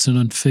don't think it's an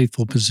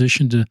unfaithful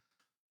position to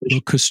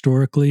look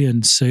historically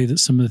and say that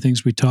some of the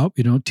things we taught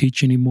we don't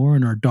teach anymore,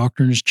 and our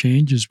doctrine has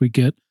changed as we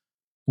get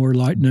more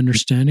light and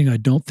understanding. I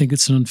don't think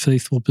it's an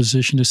unfaithful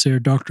position to say our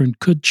doctrine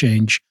could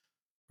change,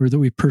 or that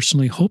we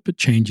personally hope it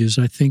changes.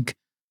 I think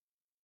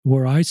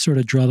where I sort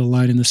of draw the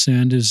line in the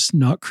sand is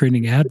not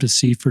creating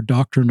advocacy for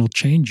doctrinal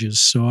changes.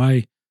 So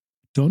I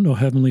don't know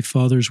Heavenly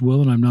Father's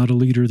will, and I'm not a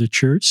leader of the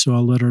church, so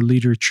I'll let our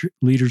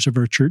leaders of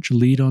our church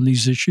lead on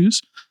these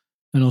issues,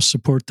 and I'll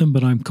support them,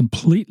 but I'm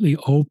completely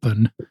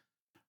open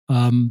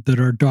that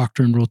our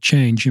doctrine will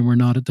change, and we're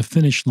not at the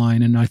finish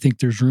line, and I think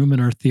there's room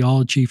in our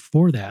theology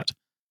for that.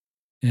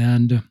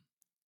 And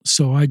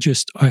so I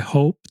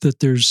hope that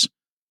there's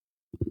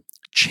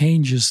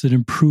changes that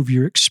improve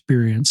your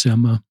experience,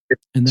 Emma,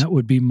 And that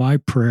would be my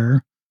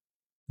prayer,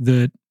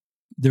 that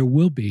there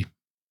will be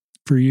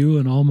for you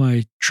and all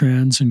my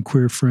trans and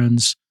queer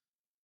friends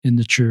in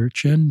the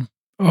church and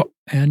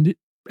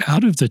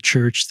out of the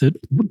church, that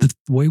the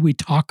way we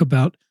talk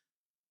about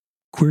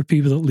queer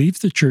people that leave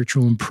the church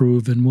will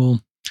improve, and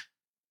we'll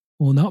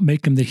not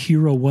make them the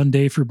hero one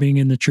day for being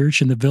in the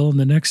church and the villain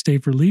the next day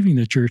for leaving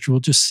the church. We'll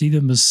just see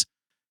them as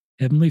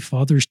Heavenly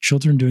Father's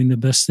children doing the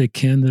best they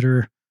can, that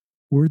are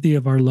worthy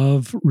of our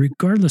love,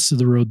 regardless of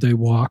the road they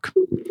walk.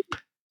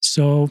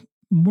 So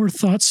more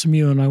thoughts from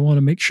you, and I want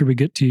to make sure we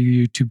get to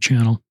your YouTube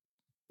channel.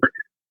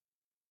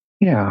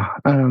 Yeah.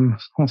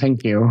 Well,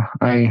 thank you.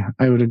 I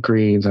would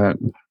agree that,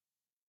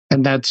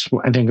 and that's,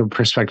 I think, a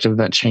perspective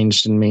that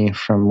changed in me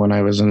from when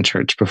I was in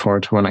church before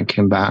to when I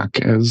came back,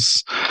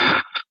 is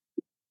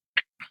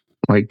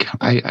like,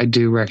 I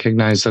do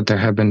recognize that there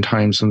have been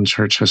times in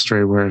church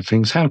history where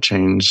things have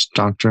changed.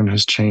 Doctrine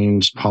has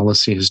changed,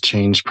 policy has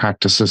changed,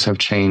 practices have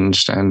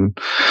changed. And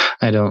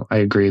I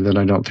agree that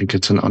I don't think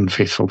it's an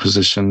unfaithful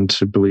position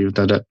to believe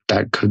that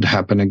that could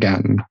happen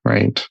again,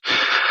 right?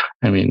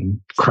 I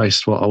mean,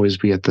 Christ will always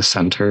be at the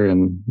center,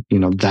 and,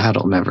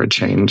 that'll never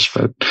change,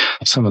 but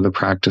some of the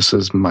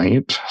practices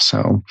might.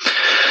 So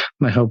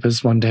my hope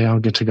is one day I'll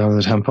get to go to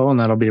the temple, and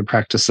that'll be a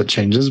practice that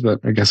changes,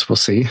 but I guess we'll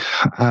see.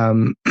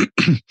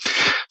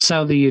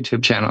 So the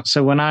YouTube channel.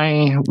 So when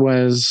I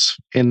was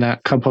in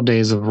that couple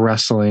days of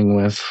wrestling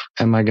with,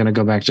 am I going to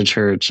go back to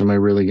church? Am I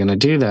really going to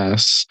do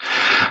this?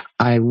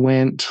 I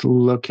went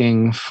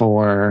looking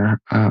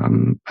for,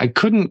 I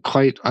couldn't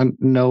quite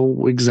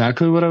know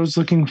exactly what I was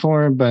looking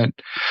for, but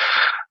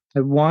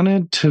I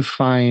wanted to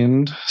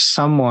find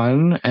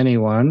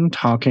anyone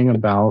talking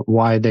about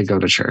why they go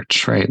to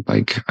church, right?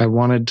 Like, I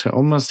wanted to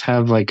almost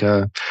have like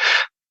a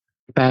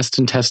fast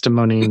and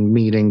testimony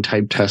meeting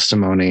type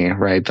testimony,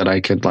 right? That I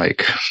could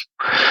like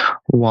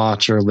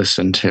watch or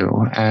listen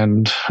to.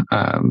 And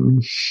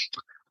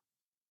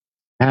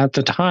at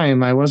the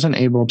time, I wasn't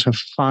able to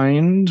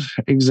find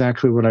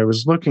exactly what I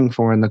was looking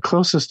for. And the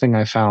closest thing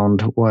I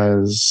found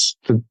was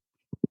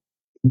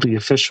the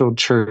official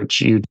church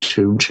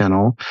YouTube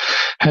channel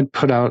had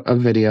put out a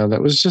video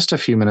that was just a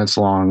few minutes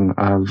long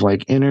of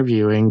like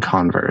interviewing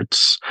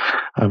converts,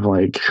 of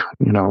like,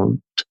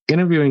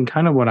 interviewing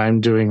kind of what I'm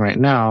doing right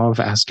now, of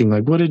asking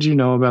like, what did you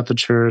know about the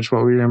church?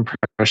 What were your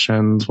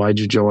impressions? Why'd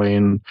you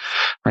join?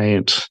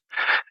 Right.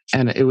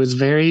 And it was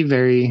very,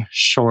 very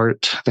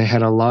short. They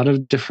had a lot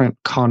of different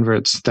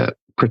converts that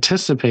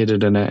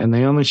participated in it, and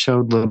they only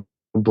showed little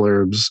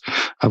blurbs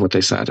of what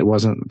they said. It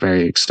wasn't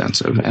very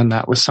extensive. And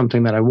that was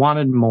something that I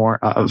wanted more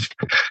of.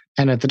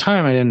 And at the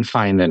time, I didn't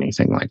find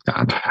anything like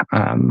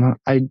that.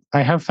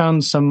 I have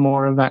found some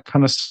more of that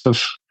kind of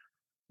stuff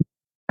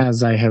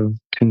as I have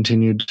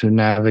continued to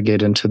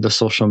navigate into the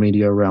social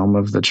media realm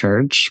of the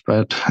church.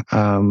 But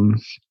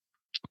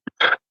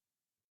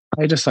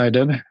I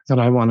decided that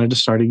I wanted to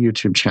start a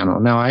YouTube channel.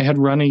 Now, I had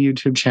run a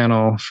YouTube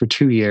channel for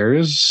 2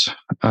 years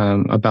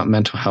about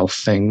mental health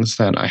things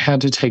that I had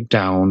to take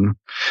down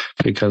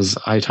because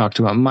I talked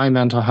about my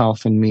mental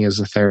health and me as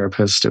a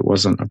therapist. It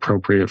wasn't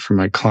appropriate for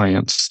my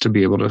clients to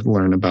be able to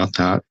learn about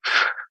that.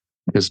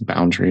 There's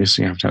boundaries.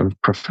 You have to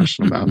have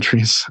professional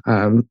boundaries.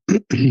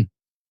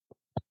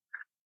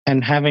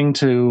 And having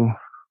to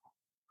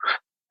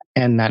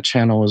end that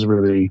channel was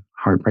really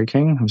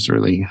heartbreaking. It was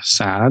really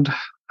sad.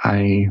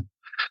 I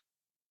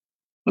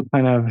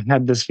kind of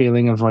had this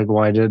feeling of like,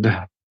 why did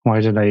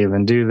I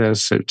even do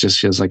this? It just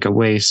feels like a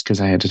waste because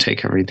I had to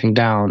take everything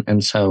down.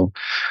 And so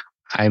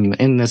I'm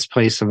in this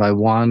place of, I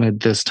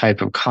wanted this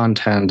type of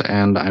content,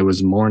 and I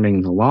was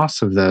mourning the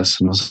loss of this.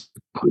 And I was,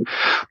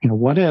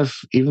 what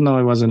if, even though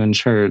I wasn't in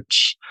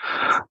church,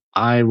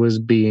 I was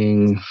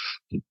being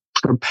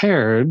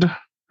prepared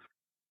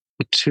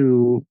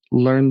to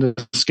learn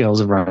the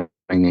skills of running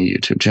a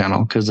YouTube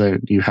channel, because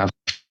you have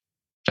to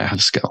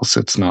have skills.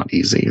 It's not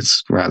easy.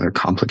 It's rather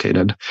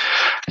complicated.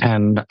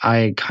 And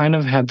I kind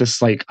of had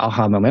this like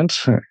aha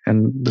moment,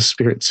 and the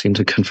Spirit seemed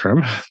to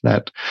confirm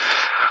that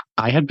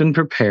I had been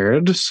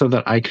prepared so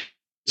that I could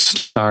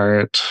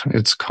start,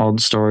 it's called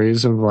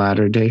Stories of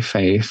Latter-day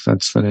Faith.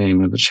 That's the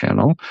name of the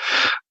channel.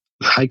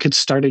 I could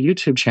start a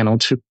YouTube channel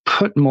to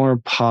put more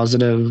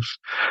positive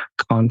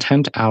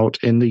content out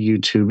in the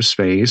YouTube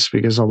space,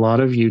 because a lot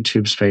of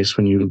YouTube space,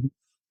 when you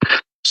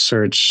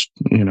search,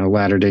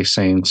 Latter-day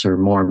Saints or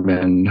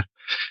Mormon,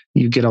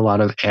 you get a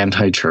lot of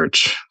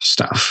anti-church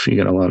stuff. You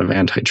get a lot of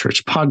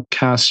anti-church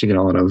podcasts. You get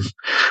a lot of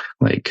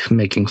like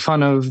making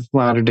fun of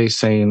Latter-day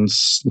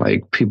Saints,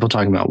 like people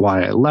talking about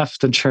why I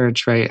left the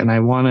church, right? And I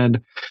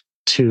wanted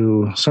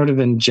to sort of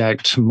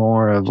inject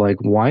more of like,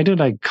 why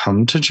did I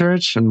come to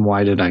church and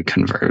why did I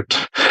convert?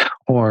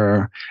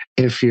 Or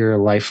if you're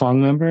a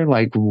lifelong member,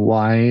 like,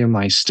 why am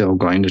I still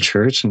going to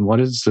church and what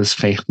has this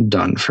faith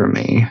done for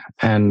me?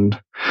 And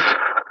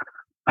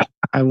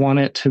I want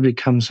it to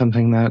become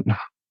something that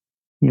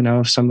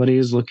if somebody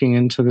is looking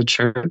into the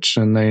church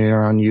and they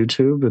are on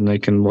YouTube and they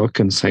can look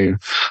and say,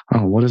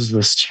 oh, what is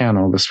this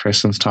channel? This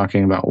person's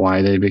talking about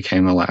why they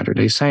became a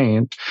Latter-day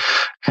Saint.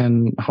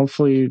 And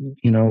hopefully,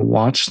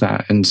 watch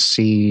that and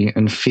see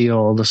and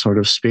feel the sort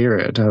of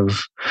spirit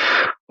of,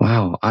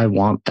 wow, I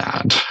want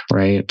that,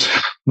 right?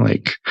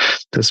 Like,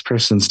 this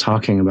person's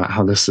talking about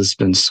how this has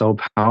been so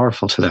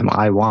powerful to them.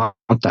 I want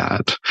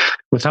that,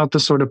 without the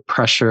sort of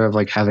pressure of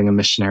like having a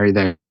missionary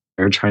there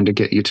trying to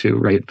get you to,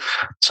 right?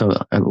 So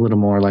a little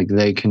more like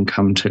they can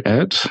come to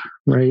it,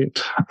 right?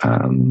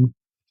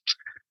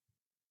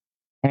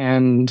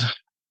 And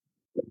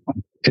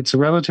it's a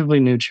relatively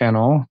new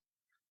channel.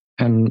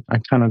 And I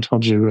kind of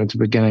told you at the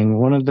beginning,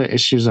 one of the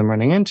issues I'm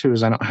running into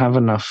is I don't have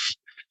enough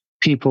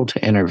people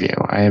to interview.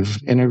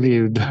 I've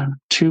interviewed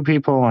 2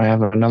 people. I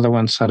have another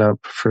one set up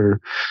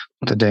for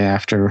the day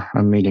after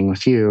I'm meeting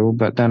with you.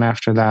 But then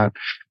after that,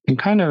 I'm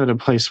kind of at a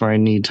place where I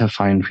need to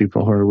find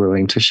people who are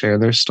willing to share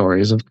their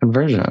stories of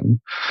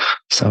conversion.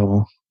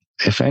 So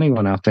if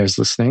anyone out there is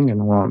listening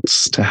and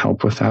wants to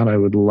help with that, I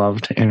would love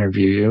to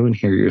interview you and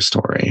hear your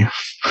story.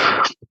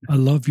 I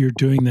love you're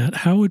doing that.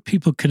 How would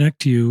people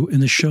connect to you? In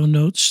the show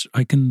notes,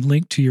 I can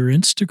link to your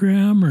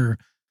Instagram, or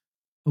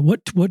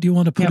what do you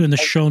want to put in the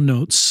show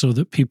notes so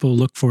that people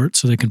look for it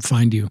so they can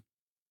find you?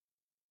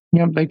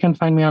 Yeah, they can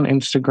find me on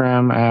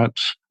Instagram at,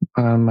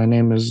 my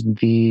name is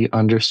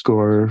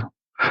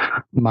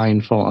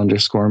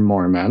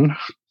 _mindful_Mormon.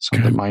 So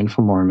okay. The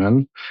Mindful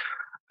Mormon.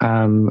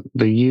 The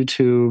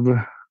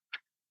YouTube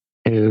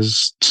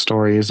is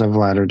Stories of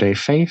Latter-day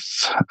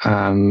Faith.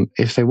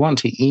 If they want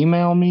to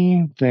email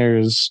me,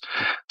 there's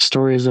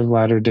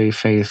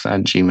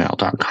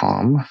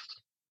storiesoflatterdayfaith@gmail.com.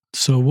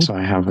 So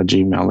I have a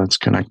Gmail that's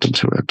connected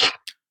to it.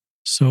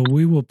 So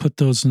we will put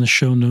those in the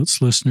show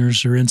notes,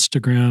 listeners, or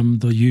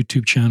Instagram, the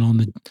YouTube channel,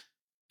 and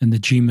the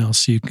Gmail,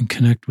 so you can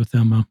connect with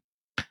Emma.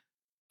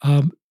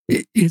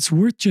 It's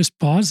worth just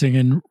pausing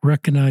and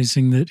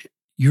recognizing that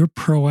you're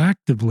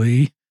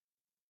proactively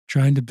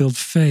trying to build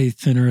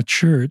faith in our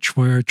church,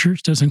 where our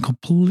church doesn't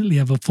completely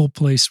have a full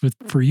place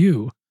for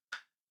you.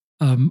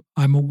 I'm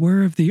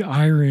aware of the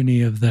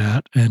irony of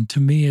that, and to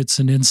me, it's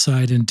an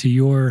insight into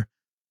your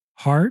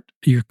heart,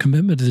 your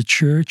commitment to the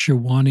church, your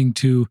wanting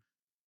to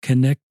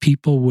connect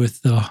people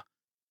with the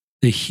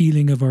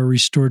healing of our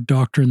restored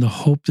doctrine, the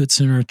hope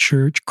that's in our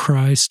church,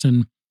 Christ.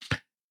 And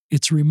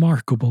it's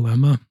remarkable,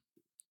 Emma,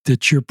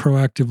 that you're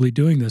proactively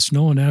doing this.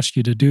 No one asked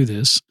you to do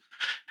this.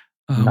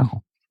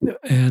 No.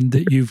 And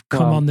that you've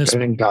come on this. I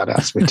think God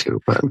asked me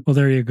to, but well,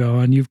 there you go.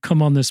 And you've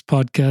come on this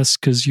podcast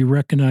because you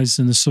recognize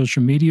in the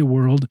social media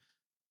world,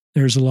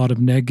 there's a lot of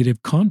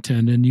negative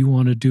content, and you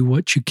want to do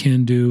what you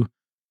can do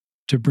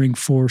to bring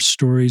forth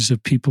stories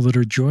of people that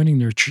are joining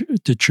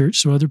the church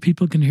so other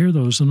people can hear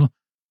those. And a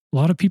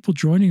lot of people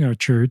joining our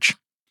church,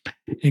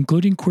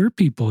 including queer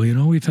people.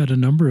 We've had a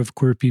number of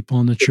queer people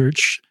in the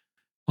church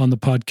on the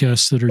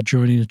podcast that are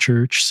joining the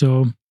church.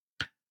 So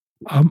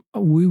I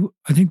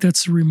think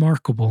that's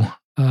remarkable.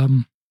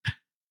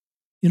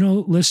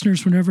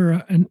 Listeners,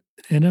 whenever, and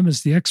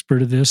Emma's the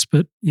expert of this,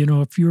 but,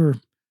 if you're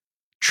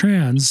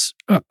trans,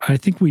 I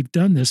think we've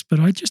done this, but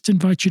I just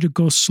invite you to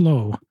go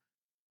slow.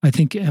 I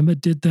think Emma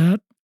did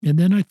that. And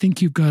then I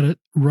think you've got to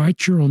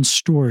write your own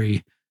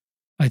story.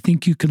 I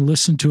think you can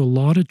listen to a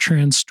lot of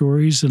trans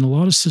stories, and a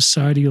lot of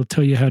society will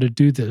tell you how to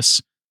do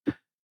this.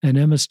 And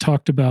Emma's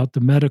talked about the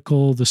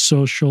medical, the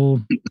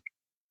social,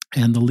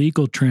 and the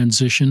legal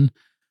transition.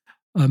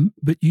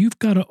 But you've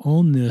got to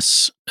own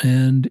this,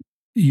 and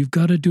you've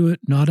got to do it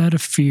not out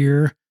of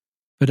fear,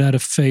 but out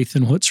of faith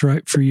in what's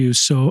right for you.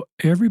 So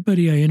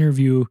everybody I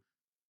interview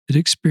that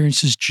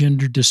experiences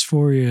gender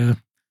dysphoria,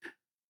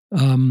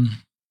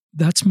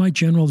 that's my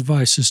general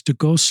advice, is to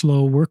go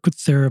slow, work with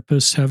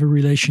therapists, have a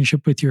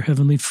relationship with your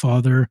Heavenly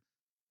Father,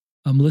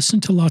 listen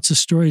to lots of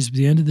stories. But at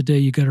the end of the day,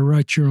 you got to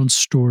write your own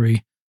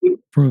story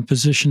from a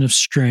position of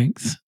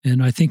strength.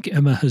 And I think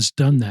Emma has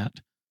done that.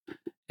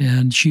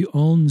 And she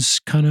owns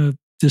kind of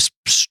this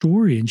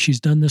story, and she's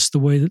done this the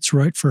way that's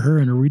right for her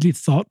in a really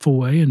thoughtful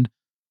way. And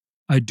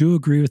I do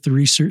agree with the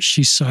research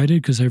she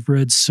cited, because I've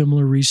read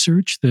similar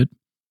research that,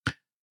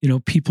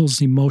 people's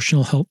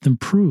emotional health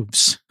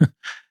improves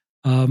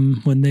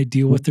when they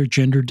deal with their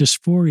gender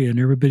dysphoria, and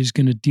everybody's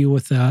going to deal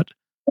with that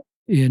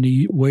in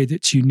a way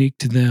that's unique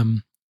to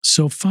them.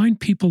 So find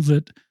people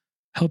that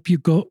help you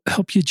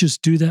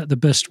just do that the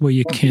best way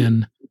you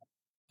can.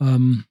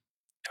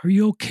 Are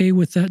you okay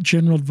with that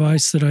general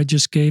advice that I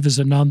just gave as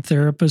a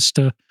non-therapist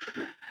to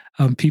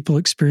people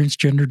experience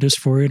gender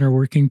dysphoria and are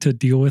working to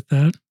deal with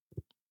that?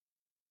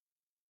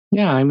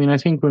 Yeah, I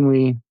think when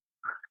we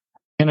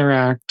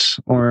interact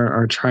or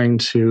are trying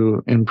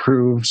to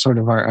improve sort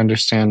of our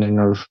understanding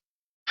of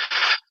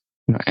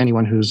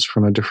anyone who's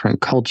from a different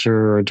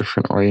culture or a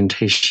different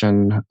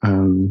orientation,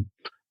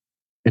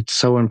 it's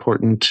so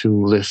important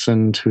to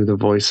listen to the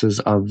voices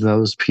of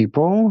those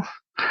people.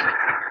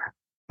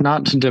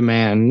 Not to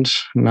demand,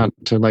 not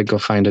to go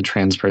find a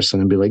trans person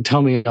and be like,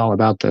 tell me all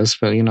about this.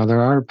 But,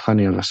 there are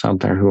plenty of us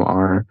out there who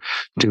are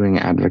doing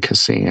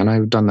advocacy. And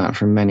I've done that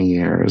for many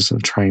years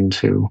of trying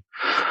to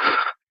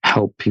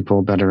help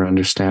people better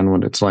understand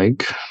what it's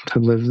like to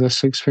live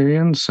this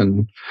experience.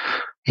 And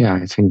yeah,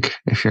 I think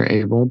if you're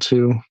able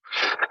to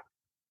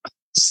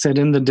sit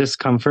in the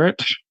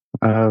discomfort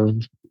of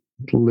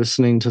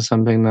listening to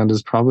something that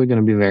is probably going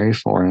to be very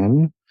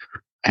foreign,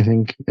 I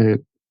think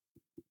it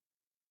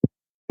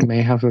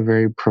may have a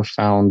very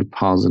profound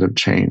positive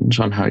change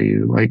on how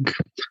you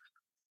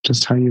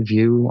just how you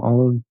view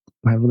all of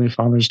Heavenly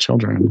Father's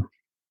children.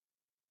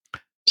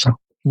 So,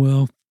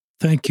 well,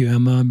 thank you,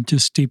 Emma. I'm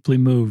just deeply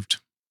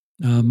moved.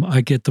 I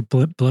get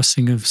the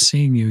blessing of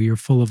seeing you. You're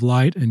full of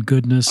light and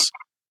goodness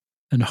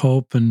and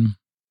hope, and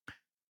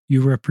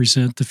you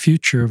represent the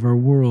future of our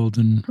world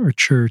and our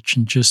church,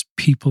 and just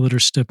people that are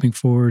stepping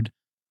forward,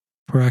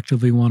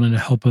 proactively wanting to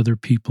help other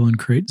people and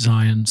create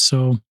Zion.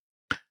 So,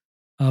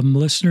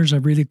 listeners,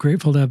 I'm really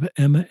grateful to have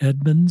Emma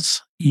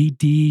Edmonds,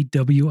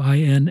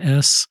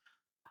 Edwins,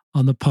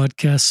 on the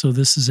podcast. So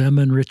this is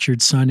Emma and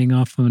Richard signing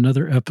off from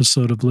another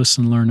episode of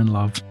Listen, Learn, and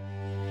Love.